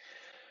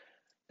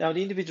 Now,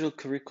 the individual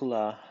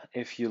curricula,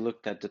 if you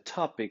looked at the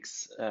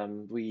topics,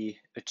 we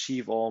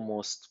achieve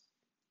almost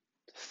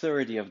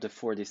 30 of the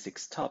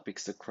 46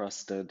 topics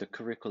across the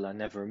curricula,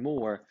 never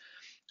more.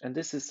 And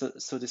this is,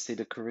 so to say,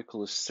 the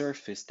curricular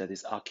surface that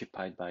is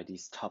occupied by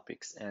these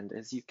topics. And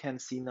as you can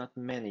see, not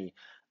many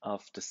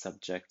of the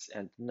subjects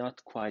and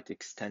not quite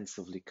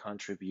extensively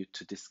contribute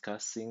to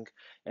discussing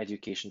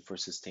education for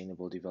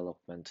sustainable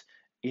development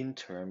in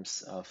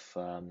terms of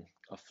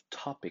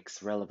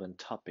topics, relevant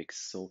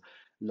topics, so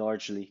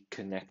largely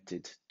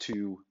connected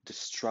to the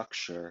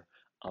structure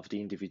of the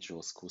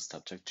individual school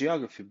subject.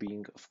 Geography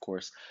being, of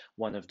course,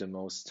 one of the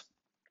most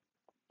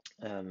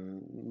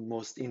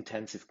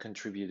intensive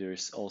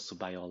contributors, also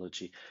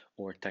biology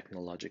or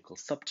technological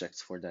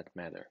subjects for that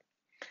matter.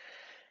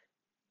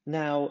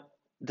 Now,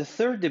 the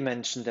third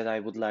dimension that I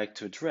would like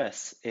to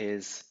address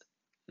is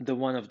the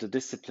one of the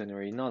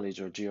disciplinary knowledge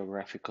or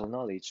geographical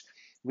knowledge.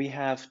 we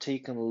have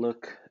taken a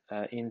look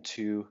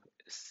into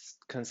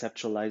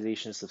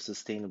conceptualizations of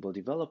sustainable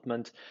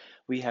development.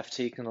 We have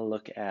taken a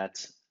look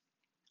at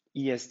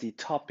ESD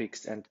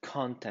topics and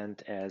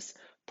content as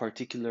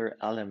particular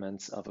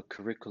elements of a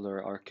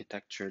curricular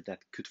architecture that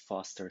could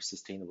foster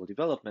sustainable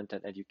development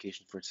and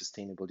education for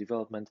sustainable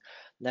development.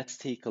 Let's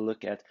take a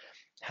look at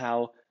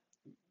how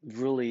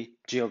really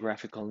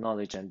geographical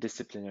knowledge and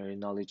disciplinary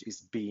knowledge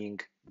is being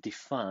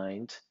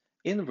defined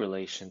in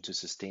relation to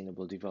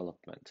sustainable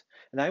development.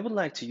 And I would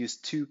like to use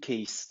two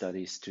case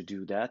studies to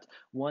do that.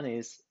 One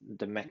is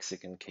the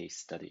Mexican case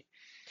study.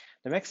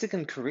 The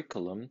Mexican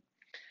curriculum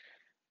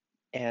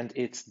and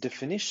its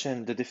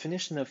definition, the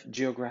definition of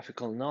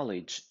geographical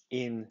knowledge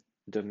in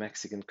the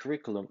Mexican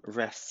curriculum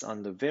rests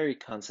on the very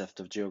concept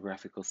of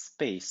geographical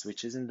space,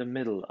 which is in the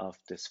middle of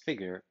this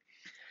figure.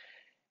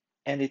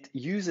 And it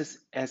uses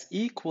as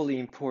equally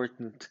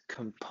important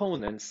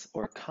components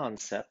or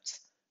concepts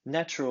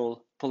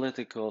natural,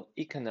 political,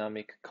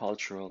 economic,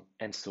 cultural,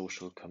 and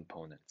social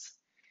components.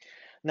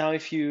 Now,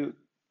 if you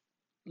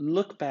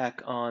look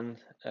back on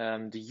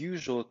the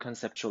usual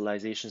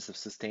conceptualizations of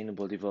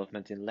sustainable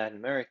development in Latin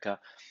America,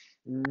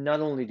 not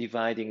only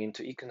dividing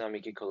into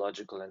economic,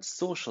 ecological, and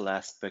social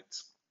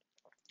aspects,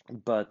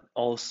 but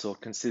also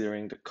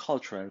considering the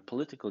cultural and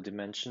political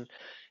dimension,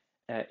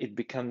 it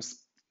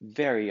becomes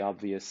very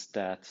obvious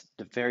that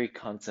the very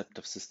concept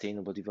of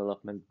sustainable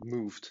development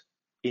moved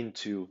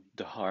into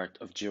the heart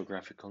of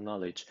geographical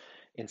knowledge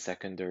in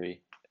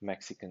secondary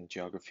Mexican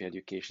geography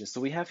education. So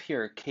we have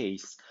here a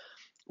case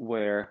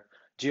where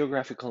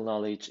geographical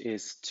knowledge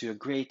is to a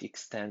great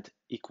extent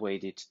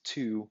equated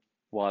to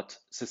what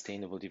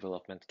sustainable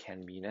development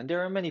can mean. And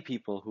there are many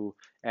people who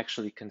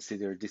actually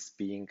consider this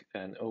being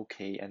an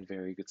okay and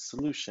very good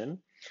solution.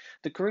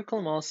 The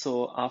curriculum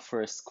also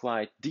offers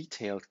quite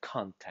detailed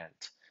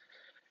content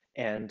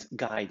and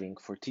guiding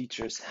for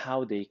teachers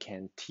how they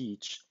can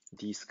teach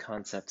these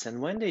concepts.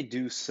 And when they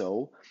do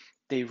so,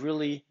 they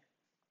really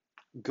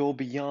go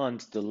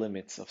beyond the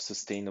limits of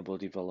sustainable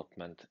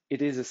development.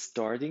 It is a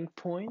starting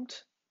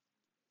point.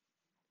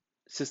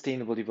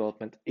 Sustainable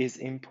development is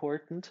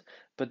important,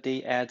 but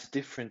they add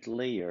different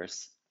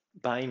layers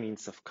by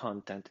means of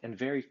content and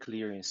very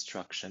clear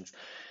instructions.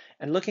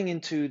 And looking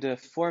into the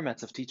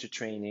formats of teacher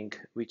training,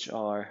 which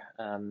are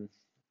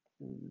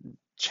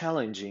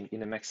challenging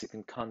in a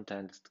Mexican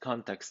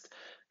context,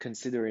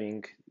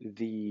 considering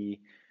the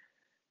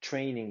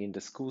training in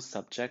the school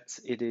subjects,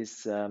 it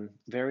is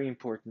very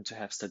important to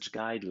have such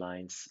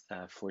guidelines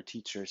for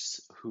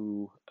teachers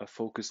who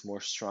focus more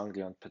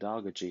strongly on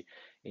pedagogy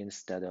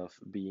instead of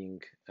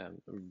being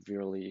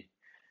really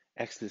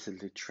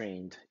explicitly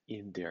trained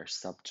in their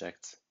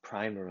subjects,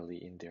 primarily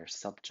in their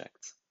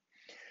subjects.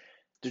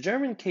 The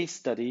German case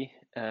study,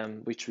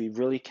 which we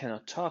really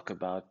cannot talk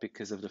about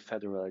because of the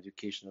federal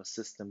educational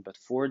system, but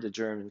for the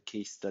German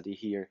case study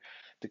here,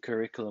 the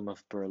curriculum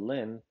of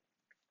Berlin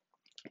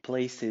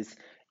places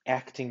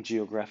acting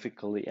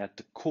geographically at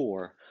the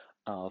core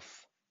of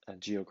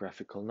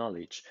geographical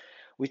knowledge,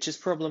 which is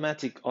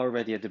problematic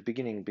already at the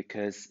beginning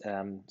because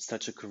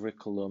such a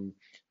curriculum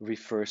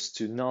refers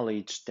to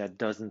knowledge that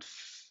doesn't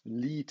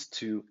lead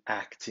to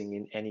acting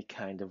in any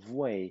kind of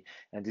way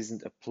and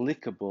isn't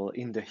applicable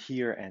in the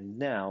here and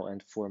now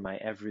and for my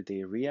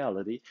everyday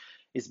reality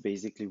is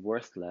basically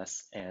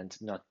worthless and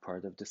not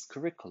part of this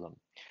curriculum.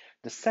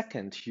 The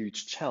second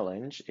huge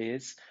challenge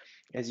is,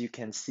 as you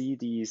can see,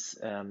 these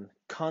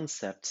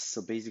concepts,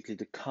 so basically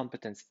the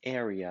competence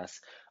areas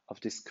of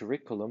this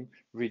curriculum,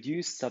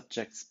 reduce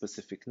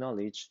subject-specific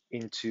knowledge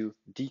into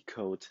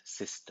decode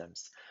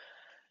systems.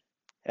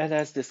 And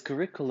as this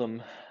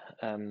curriculum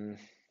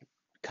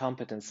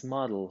competence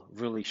model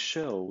really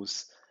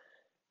shows,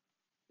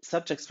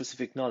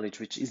 subject-specific knowledge,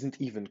 which isn't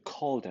even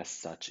called as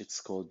such,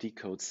 it's called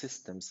decode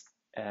systems,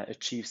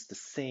 achieves the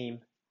same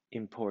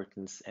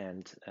importance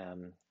and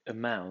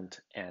amount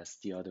as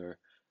the other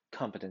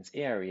competence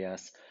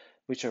areas,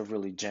 which are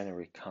really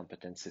generic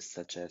competencies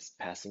such as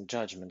passing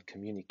judgment,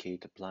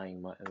 communicate,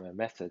 applying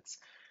methods,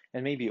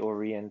 and maybe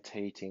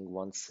orientating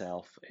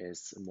oneself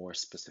is more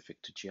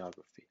specific to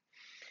geography.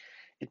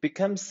 It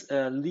becomes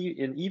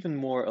even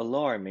more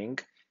alarming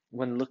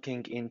when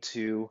looking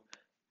into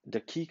the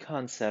key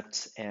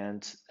concepts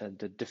and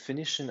the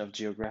definition of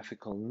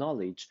geographical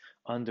knowledge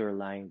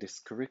underlying this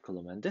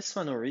curriculum. And this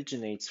one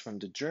originates from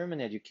the German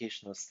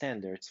educational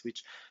standards,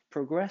 which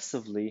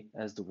progressively,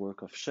 as the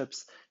work of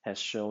Schöps has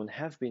shown,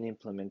 have been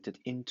implemented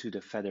into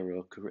the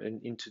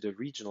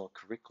regional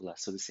curricula,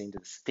 so to say, into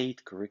the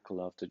state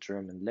curricula of the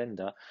German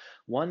Länder,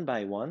 one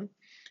by one.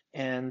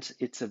 And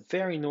it's a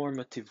very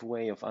normative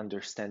way of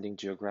understanding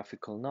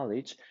geographical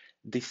knowledge,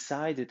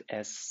 decided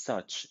as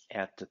such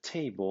at the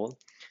table.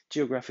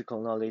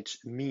 Geographical knowledge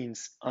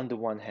means, on the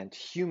one hand,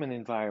 human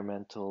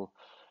environmental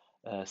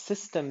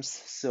systems,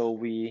 so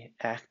we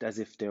act as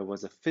if there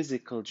was a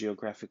physical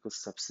geographical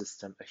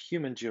subsystem, a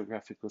human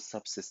geographical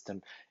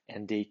subsystem,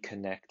 and they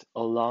connect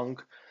along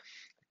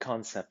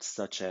concepts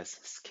such as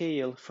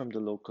scale from the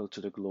local to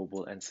the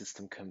global and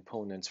system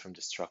components from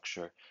the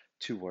structure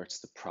towards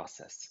the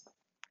process.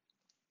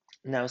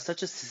 Now,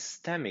 such a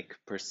systemic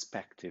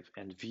perspective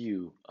and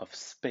view of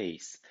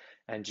space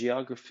and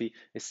geography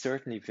is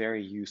certainly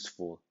very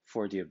useful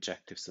for the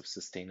objectives of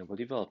sustainable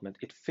development.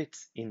 It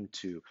fits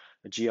into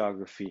a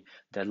geography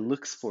that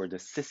looks for the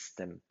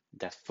system,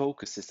 that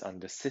focuses on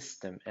the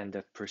system, and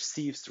that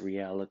perceives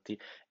reality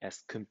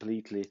as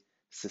completely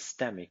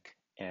systemic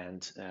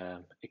and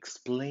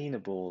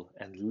explainable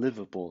and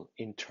livable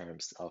in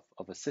terms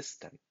of a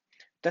system.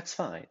 That's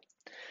fine.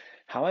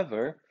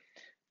 However,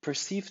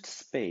 perceived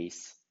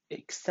space,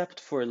 except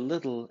for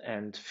little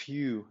and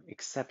few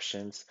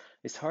exceptions,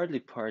 is hardly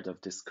part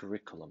of this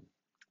curriculum.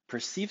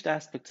 Perceived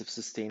aspects of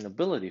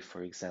sustainability,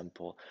 for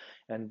example,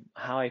 and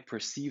how I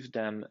perceive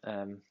them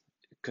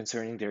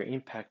concerning their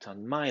impact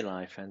on my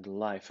life and the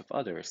life of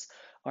others,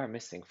 are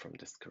missing from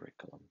this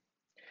curriculum.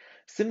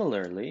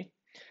 Similarly,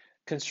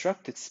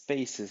 constructed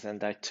spaces,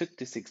 and I took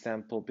this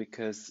example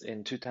because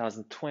in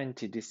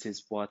 2020, this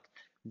is what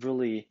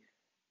really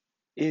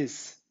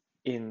is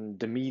in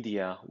the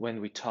media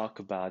when we talk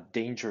about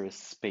dangerous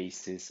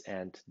spaces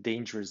and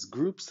dangerous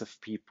groups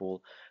of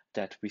people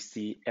that we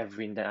see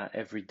every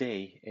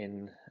day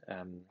in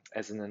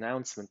as an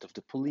announcement of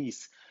the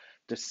police,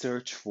 the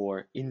search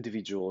for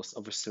individuals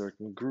of a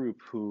certain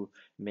group who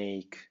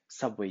make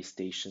subway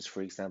stations,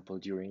 for example,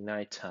 during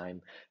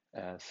nighttime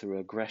through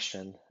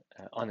aggression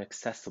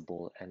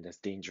unaccessible and as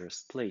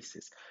dangerous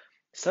places.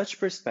 Such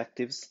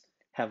perspectives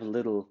have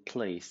little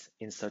place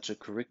in such a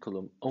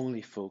curriculum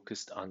only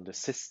focused on the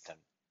system.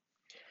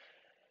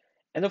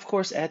 And of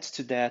course, add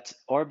to that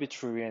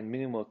arbitrary and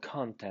minimal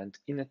content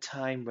in a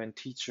time when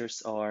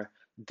teachers are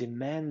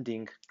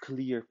demanding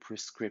clear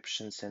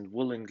prescriptions and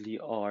willingly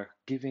are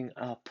giving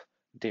up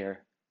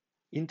their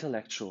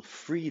intellectual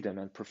freedom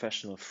and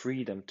professional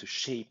freedom to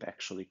shape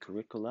actually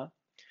curricula.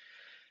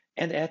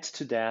 And add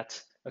to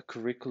that a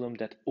curriculum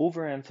that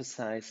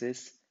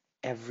overemphasizes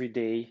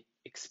everyday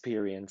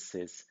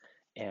experiences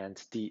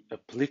and the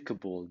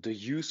applicable, the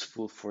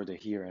useful for the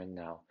here and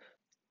now.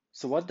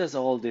 So, what does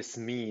all this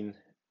mean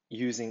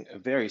using a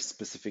very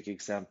specific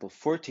example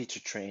for teacher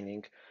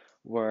training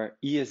where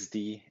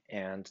ESD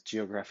and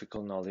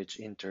geographical knowledge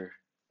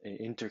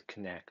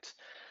interconnect?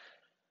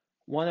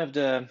 One of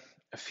the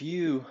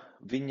few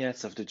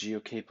vignettes of the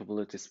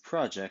GeoCapabilities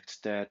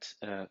project that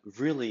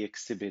really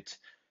exhibit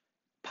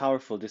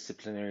powerful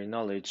disciplinary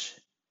knowledge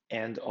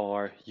and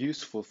are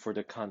useful for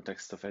the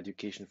context of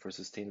education for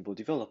sustainable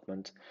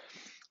development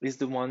is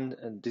the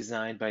one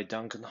designed by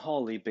Duncan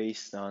Hawley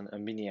based on a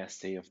mini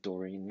essay of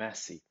Doreen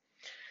Massey.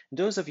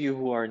 Those of you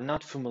who are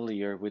not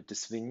familiar with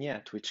this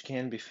vignette, which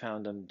can be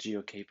found on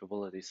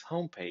GeoCapabilities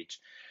homepage,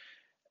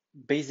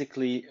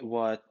 basically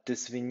what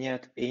this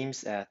vignette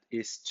aims at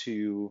is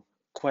to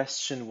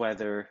question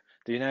whether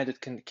the United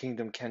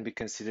Kingdom can be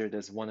considered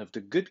as one of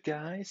the good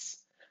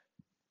guys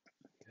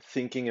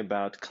thinking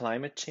about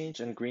climate change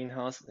and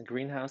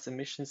greenhouse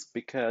emissions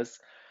because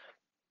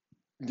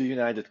the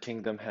United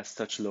Kingdom has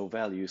such low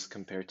values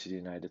compared to the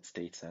United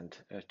States and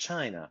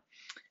China.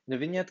 The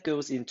vignette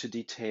goes into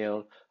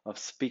detail of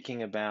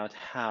speaking about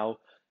how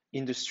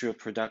industrial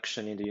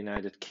production in the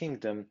United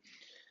Kingdom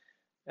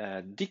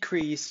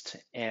decreased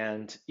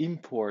and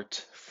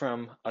import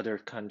from other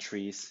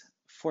countries,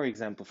 for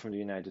example from the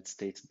United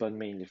States, but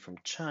mainly from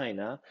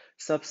China,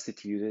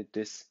 substituted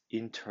this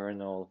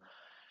internal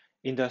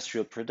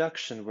industrial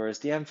production, whereas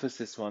the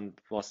emphasis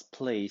was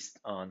placed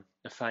on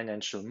a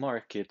financial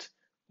market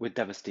with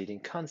devastating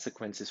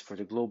consequences for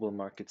the global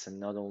markets, and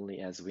not only,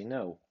 as we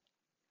know,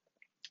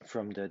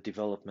 from the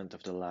development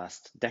of the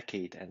last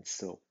decade and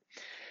so.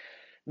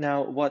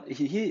 Now, what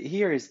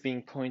here is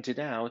being pointed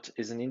out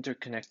is an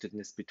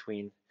interconnectedness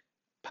between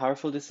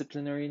powerful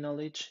disciplinary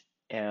knowledge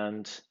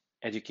and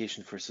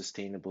education for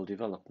sustainable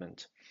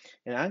development.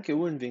 And Anke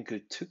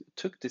Uhlenwinkel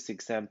took this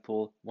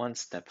example one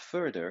step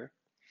further,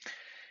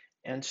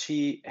 and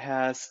she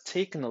has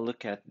taken a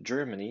look at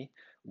Germany,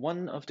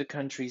 one of the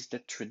countries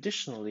that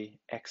traditionally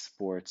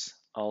exports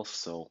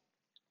also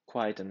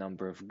quite a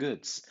number of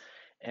goods.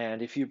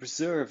 And if you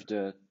observe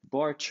the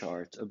bar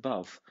chart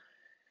above,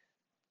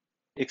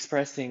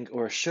 expressing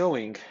or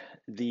showing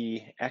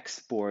the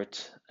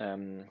export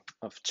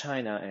of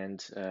China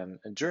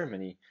and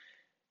Germany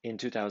in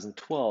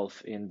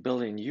 2012 in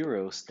billion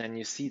euros, then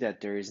you see that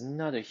there is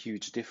not a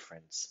huge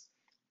difference.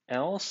 And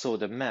also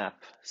the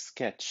map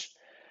sketch,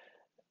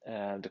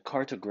 the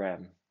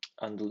cartogram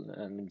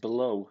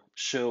below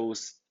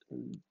shows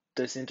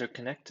this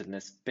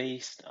interconnectedness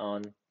based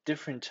on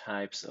different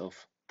types of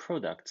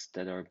products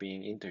that are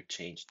being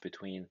interchanged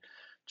between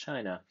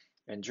China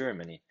and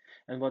Germany.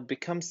 And what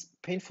becomes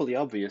painfully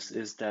obvious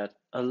is that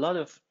a lot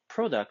of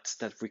products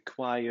that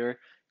require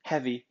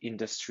heavy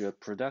industrial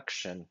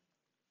production,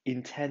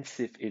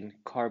 intensive in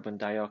carbon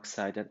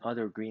dioxide and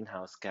other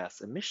greenhouse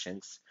gas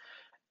emissions,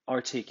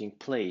 are taking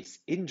place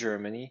in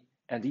Germany,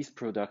 and these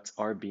products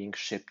are being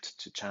shipped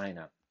to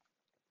China.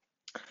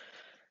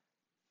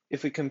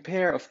 If we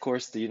compare, of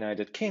course, the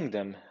United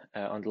Kingdom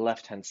on the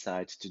left-hand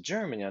side to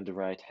Germany on the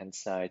right-hand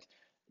side,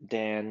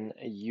 then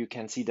you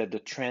can see that the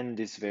trend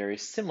is very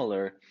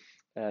similar.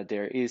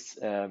 There is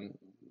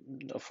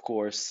of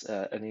course,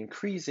 an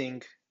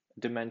increasing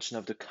dimension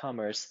of the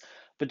commerce,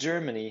 but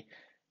Germany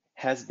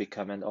has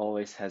become and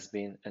always has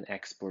been an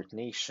export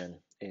nation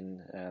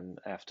in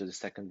after the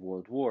Second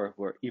World War,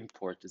 where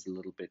import is a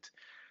little bit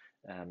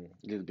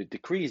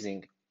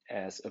decreasing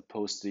as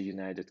opposed to the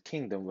United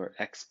Kingdom, where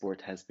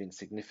export has been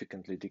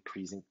significantly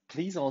decreasing.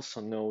 Please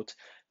also note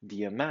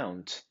the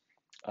amount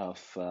of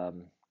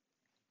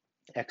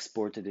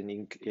exported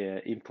and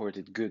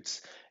imported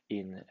goods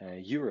in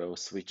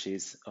euros, which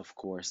is, of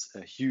course,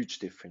 a huge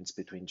difference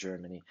between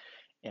Germany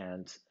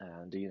and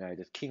the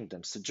United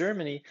Kingdom. So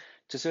Germany,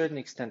 to a certain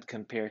extent,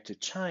 compared to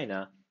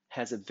China,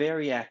 has a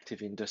very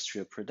active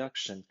industrial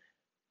production.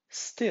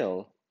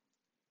 Still,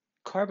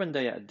 carbon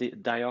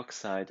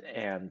dioxide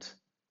and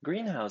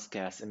greenhouse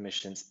gas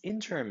emissions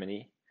in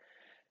Germany,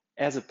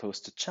 as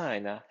opposed to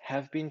China,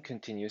 have been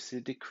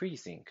continuously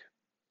decreasing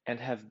and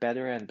have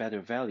better and better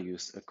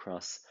values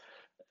across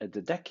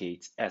the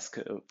decades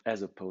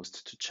as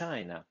opposed to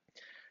China.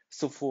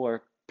 So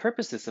for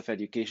purposes of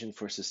education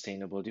for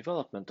sustainable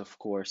development, of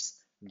course,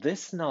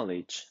 this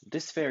knowledge,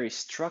 this very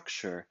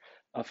structure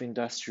of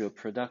industrial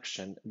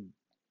production,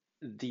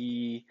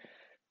 the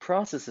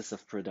processes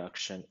of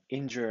production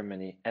in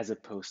Germany as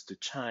opposed to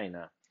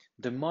China,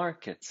 the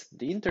markets,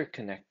 the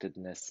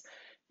interconnectedness,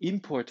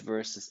 import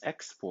versus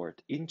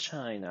export in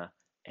China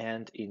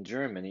and in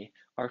Germany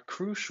are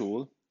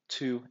crucial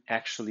to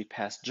actually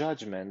pass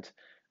judgment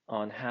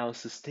on how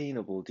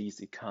sustainable these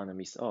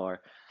economies are.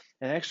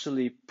 And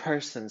actually,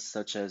 persons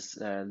such as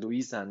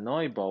Luisa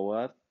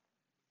Neubauer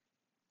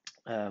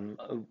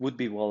would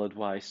be well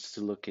advised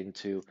to look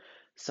into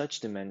such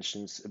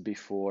dimensions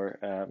before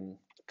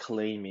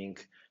claiming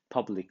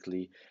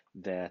publicly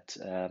that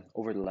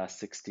over the last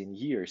 16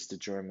 years, the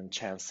German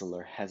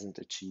chancellor hasn't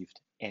achieved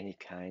any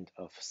kind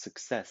of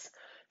success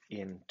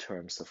in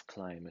terms of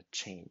climate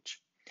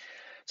change.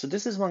 So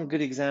this is one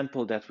good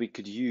example that we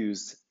could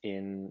use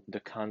in the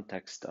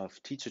context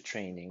of teacher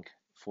training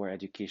for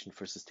education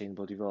for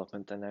sustainable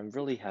development. And I'm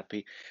really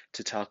happy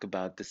to talk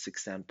about this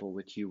example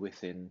with you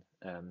within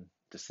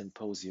the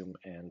symposium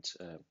and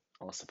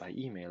also by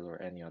email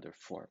or any other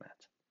format.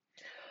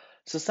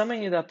 So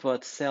summing it up,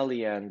 what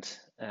Sally and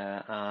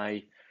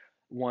I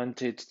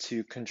wanted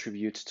to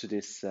contribute to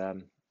this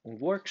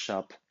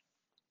workshop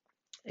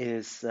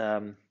is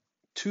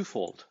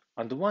twofold.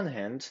 On the one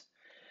hand,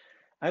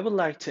 I would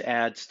like to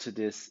add to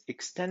this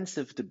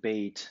extensive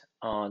debate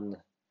on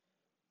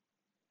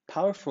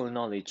powerful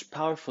knowledge,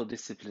 powerful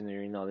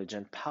disciplinary knowledge,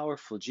 and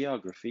powerful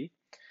geography,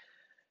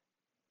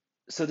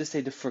 so to say,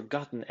 the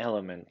forgotten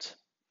element,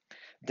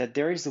 that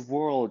there is a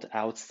world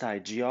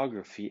outside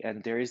geography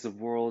and there is a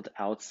world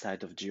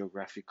outside of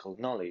geographical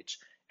knowledge,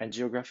 and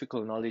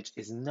geographical knowledge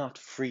is not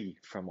free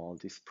from all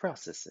these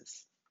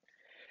processes.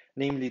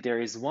 Namely,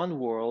 there is one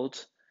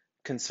world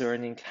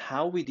concerning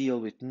how we deal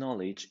with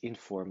knowledge in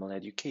formal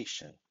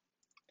education,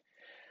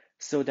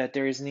 so that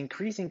there is an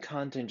increasing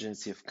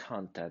contingency of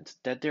content,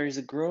 that there is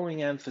a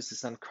growing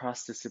emphasis on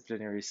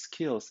cross-disciplinary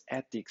skills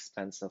at the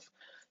expense of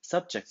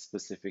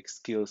subject-specific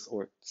skills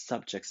or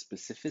subject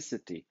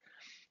specificity,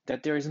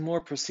 that there is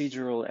more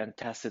procedural and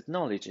tacit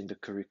knowledge in the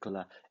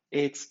curricula.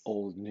 It's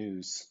old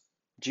news.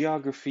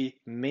 Geography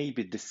may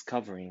be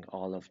discovering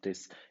all of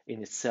this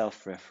in its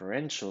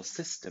self-referential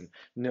system.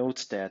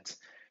 Note that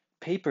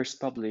papers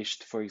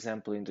published, for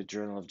example, in the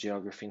Journal of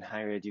Geography in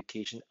Higher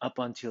Education up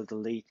until the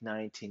late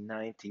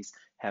 1990s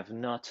have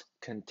not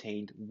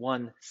contained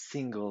one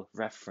single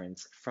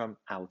reference from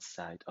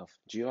outside of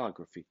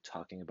geography,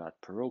 talking about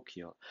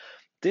parochial.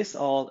 This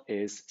all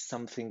is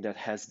something that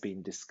has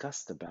been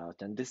discussed about,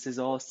 and this is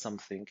all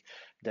something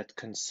that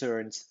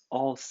concerns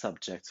all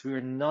subjects. We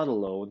are not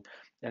alone,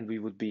 and we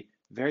would be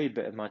very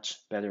much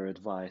better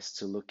advised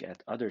to look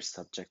at other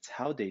subjects,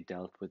 how they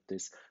dealt with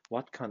this,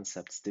 what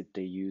concepts did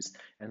they use,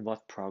 and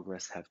what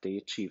progress have they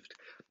achieved.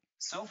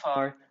 So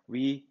far,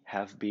 we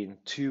have been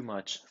too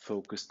much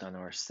focused on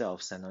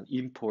ourselves and on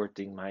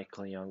importing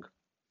Michael Young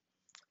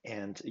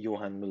and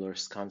Johann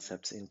Müller's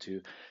concepts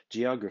into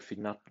geography,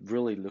 not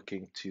really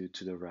looking to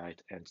the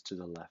right and to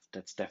the left.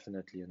 That's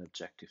definitely an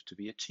objective to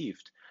be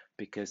achieved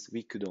because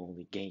we could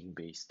only gain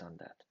based on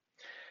that.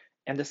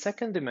 And the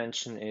second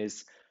dimension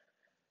is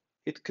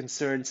it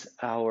concerns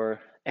our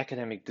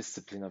academic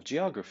discipline of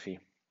geography,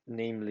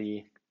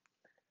 namely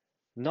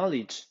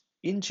knowledge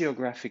in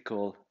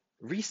geographical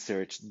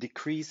research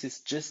decreases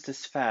just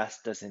as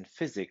fast as in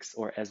physics,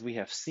 or as we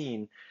have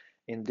seen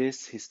in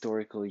this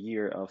historical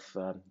year of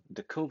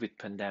the COVID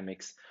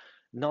pandemics,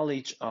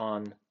 knowledge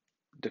on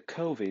the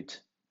COVID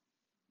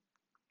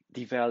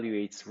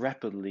devaluates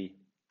rapidly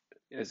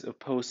as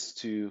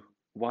opposed to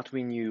what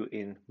we knew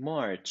in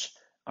March.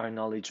 Our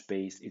knowledge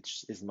base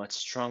is much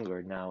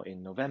stronger now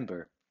in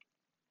November.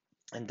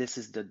 And this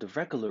is the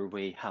regular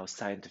way how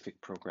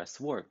scientific progress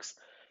works.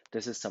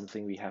 This is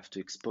something we have to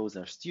expose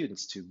our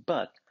students to,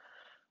 but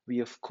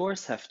we of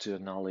course have to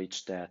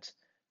acknowledge that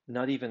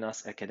not even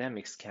us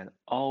academics can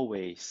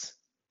always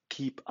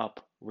keep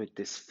up with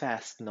this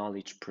fast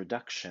knowledge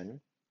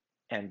production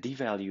and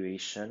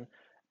devaluation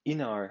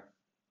in our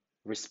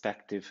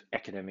respective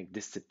academic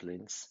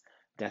disciplines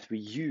that we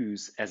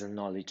use as a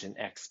knowledge and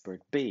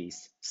expert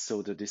base,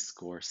 so the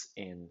discourse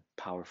in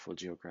powerful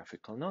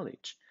geographical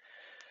knowledge.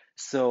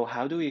 So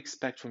how do we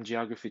expect from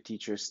geography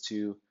teachers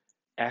to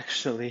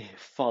actually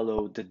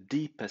follow the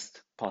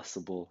deepest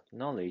possible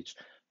knowledge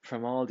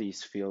from all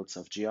these fields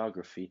of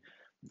geography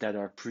that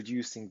are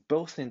producing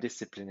both in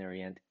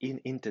disciplinary and in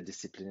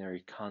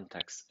interdisciplinary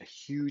contexts a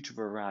huge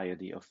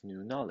variety of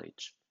new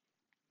knowledge?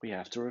 We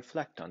have to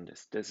reflect on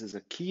this. This is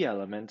a key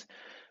element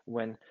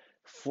when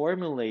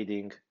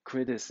formulating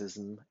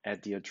criticism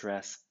at the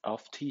address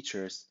of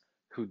teachers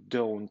who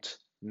don't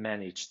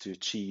manage to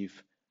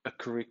achieve a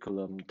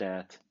curriculum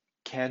that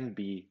can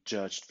be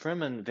judged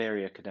from a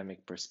very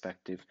academic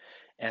perspective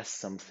as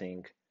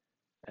something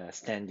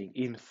standing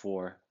in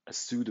for a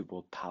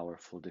suitable,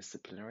 powerful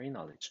disciplinary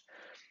knowledge.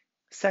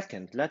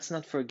 Second, let's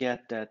not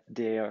forget that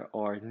there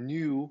are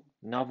new,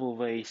 novel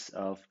ways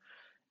of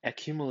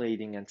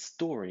accumulating and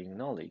storing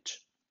knowledge.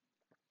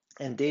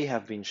 And they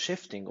have been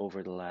shifting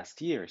over the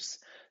last years.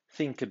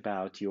 Think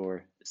about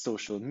your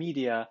social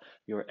media,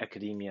 your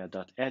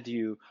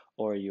academia.edu,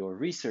 or your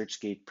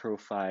ResearchGate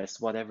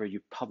profiles, whatever you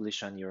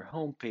publish on your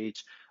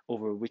homepage,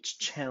 over which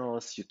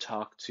channels you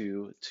talk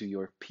to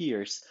your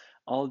peers.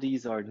 All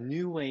these are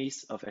new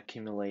ways of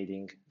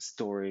accumulating,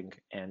 storing,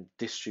 and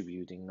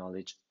distributing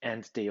knowledge.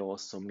 And they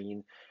also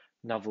mean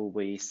novel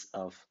ways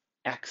of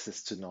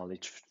access to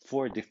knowledge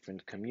for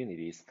different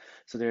communities.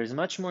 So there's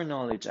much more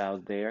knowledge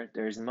out there.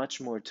 There's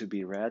much more to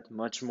be read,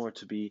 much more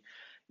to be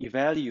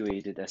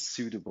evaluated as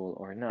suitable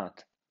or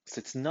not. So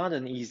it's not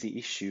an easy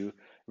issue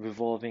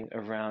revolving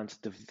around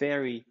the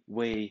very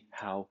way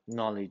how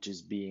knowledge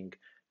is being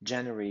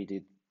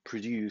generated,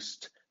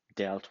 produced,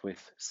 dealt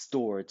with,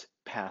 stored,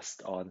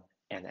 passed on,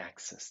 and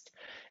accessed.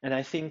 And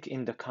I think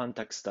in the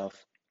context of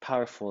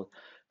powerful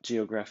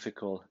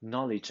geographical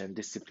knowledge and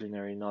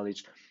disciplinary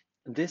knowledge,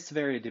 this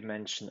very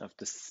dimension of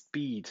the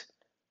speed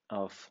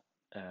of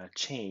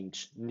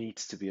change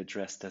needs to be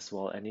addressed as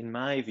well. And in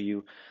my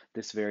view,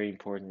 this very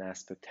important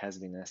aspect has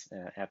been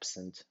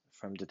absent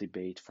from the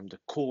debate, from the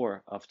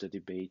core of the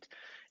debate.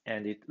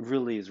 And it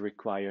really is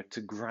required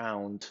to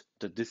ground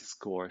the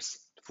discourse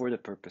for the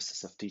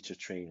purposes of teacher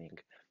training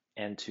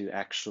and to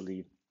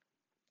actually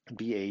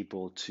be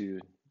able to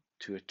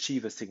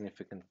achieve a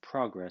significant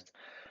progress,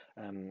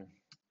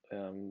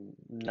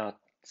 not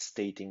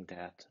stating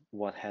that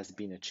what has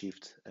been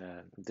achieved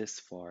this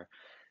far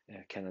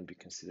cannot be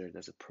considered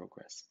as a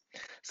progress.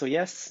 So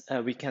yes,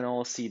 we can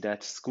all see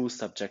that school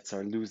subjects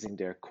are losing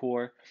their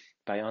core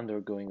by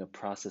undergoing a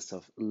process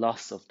of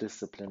loss of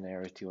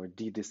disciplinarity or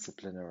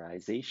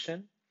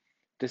de-disciplinarization.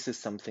 This is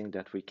something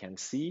that we can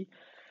see,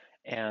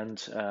 and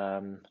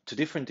to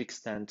different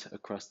extent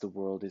across the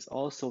world is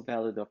also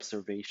valid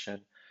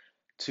observation.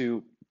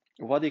 To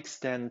what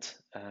extent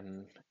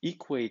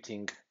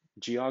equating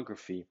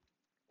geography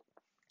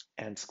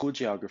and school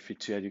geography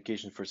to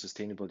education for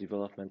sustainable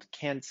development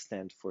can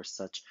stand for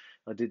such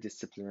a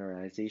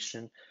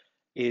disciplinarization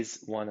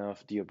is one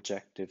of the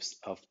objectives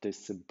of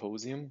this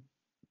symposium.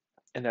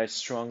 And I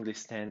strongly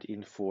stand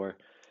in for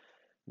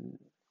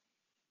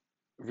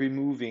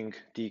removing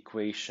the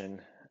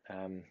equation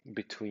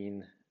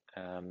between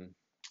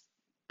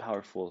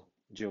powerful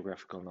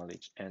geographical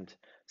knowledge and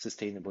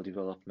sustainable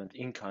development,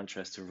 in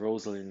contrast to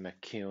Rosalind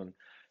McKeown,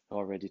 who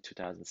already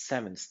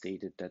 2007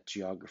 stated that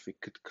geography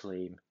could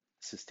claim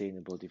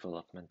sustainable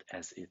development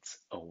as its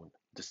own.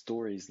 The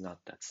story is not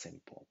that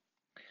simple.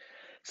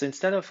 So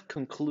instead of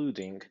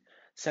concluding,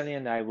 Sally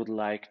and I would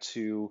like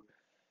to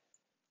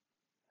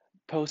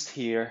post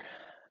here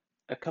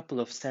a couple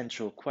of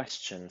central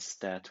questions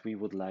that we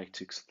would like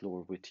to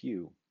explore with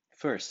you.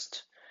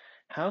 First,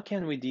 how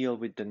can we deal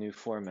with the new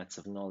formats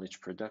of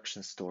knowledge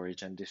production,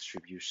 storage, and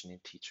distribution in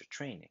teacher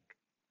training?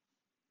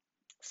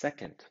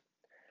 Second,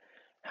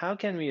 how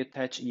can we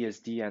attach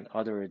ESD and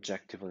other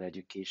adjectival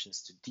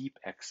educations to deep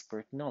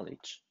expert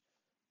knowledge?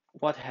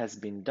 What has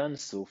been done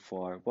so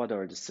far? What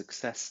are the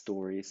success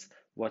stories?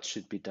 What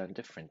should be done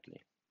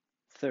differently?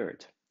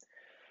 Third,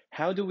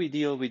 how do we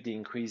deal with the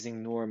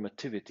increasing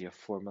normativity of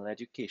formal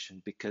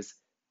education? Because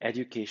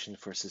education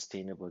for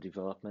sustainable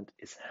development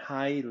is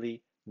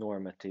highly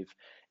normative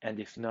and,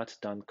 if not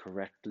done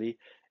correctly,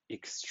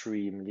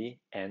 extremely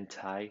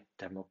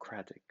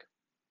anti-democratic.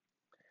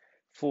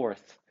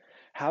 Fourth,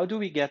 how do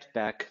we get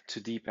back to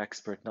deep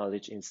expert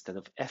knowledge instead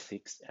of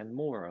ethics and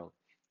moral?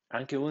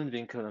 Anke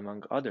Ullenwinkel,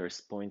 among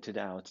others, pointed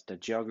out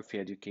that geography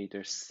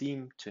educators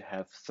seem to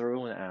have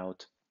thrown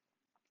out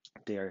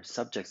their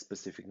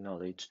subject-specific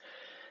knowledge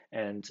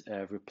and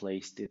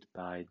replaced it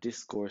by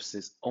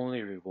discourses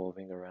only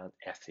revolving around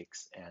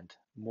ethics and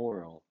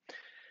moral.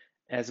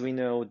 As we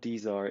know,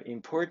 these are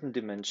important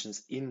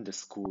dimensions in the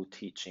school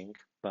teaching,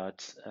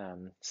 but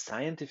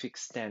scientific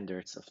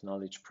standards of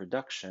knowledge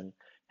production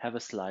have a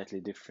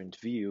slightly different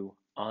view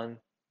on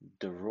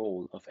the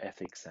role of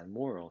ethics and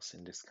morals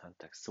in this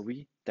context. So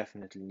we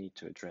definitely need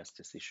to address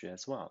this issue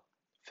as well.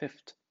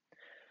 Fifth,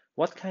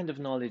 what kind of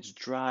knowledge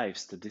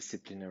drives the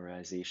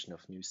disciplinarization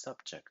of new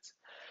subjects?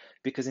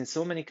 Because in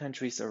so many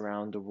countries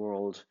around the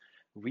world,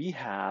 we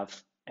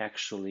have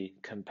actually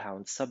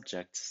compound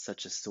subjects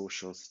such as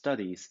social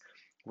studies,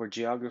 where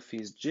geography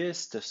is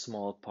just a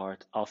small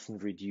part, often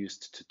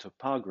reduced to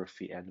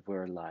topography and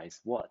where lies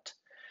what.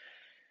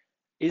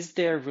 Is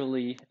there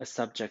really a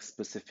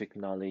subject-specific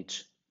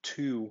knowledge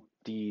to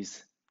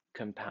these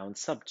compound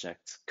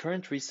subjects?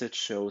 Current research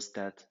shows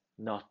that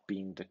not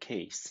being the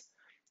case.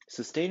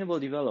 Sustainable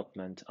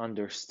development,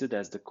 understood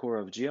as the core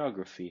of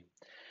geography,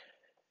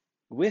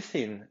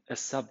 within a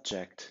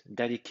subject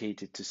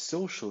dedicated to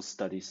social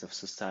studies of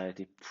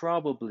society,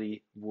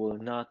 probably will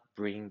not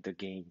bring the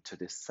gain to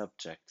this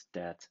subject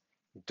that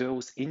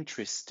those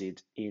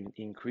interested in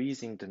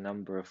increasing the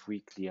number of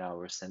weekly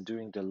hours and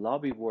doing the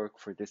lobby work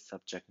for this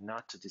subject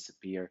not to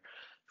disappear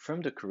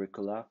from the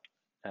curricula,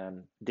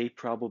 they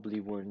probably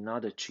will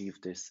not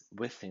achieve this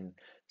within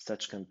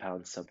such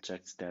compound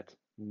subjects that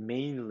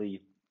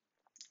mainly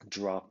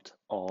dropped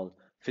all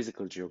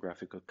physical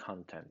geographical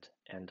content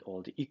and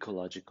all the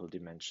ecological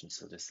dimensions,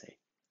 so to say.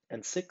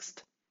 And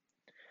sixth,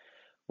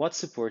 what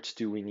support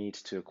do we need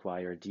to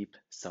acquire deep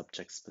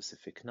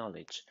subject-specific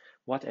knowledge?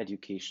 What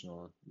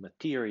educational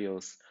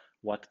materials,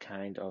 what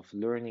kind of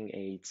learning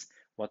aids,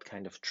 what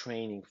kind of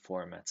training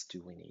formats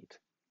do we need?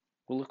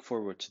 We'll look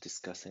forward to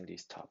discussing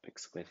these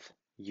topics with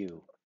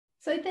you.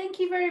 So thank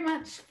you very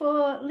much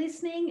for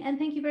listening, and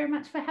thank you very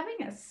much for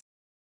having us.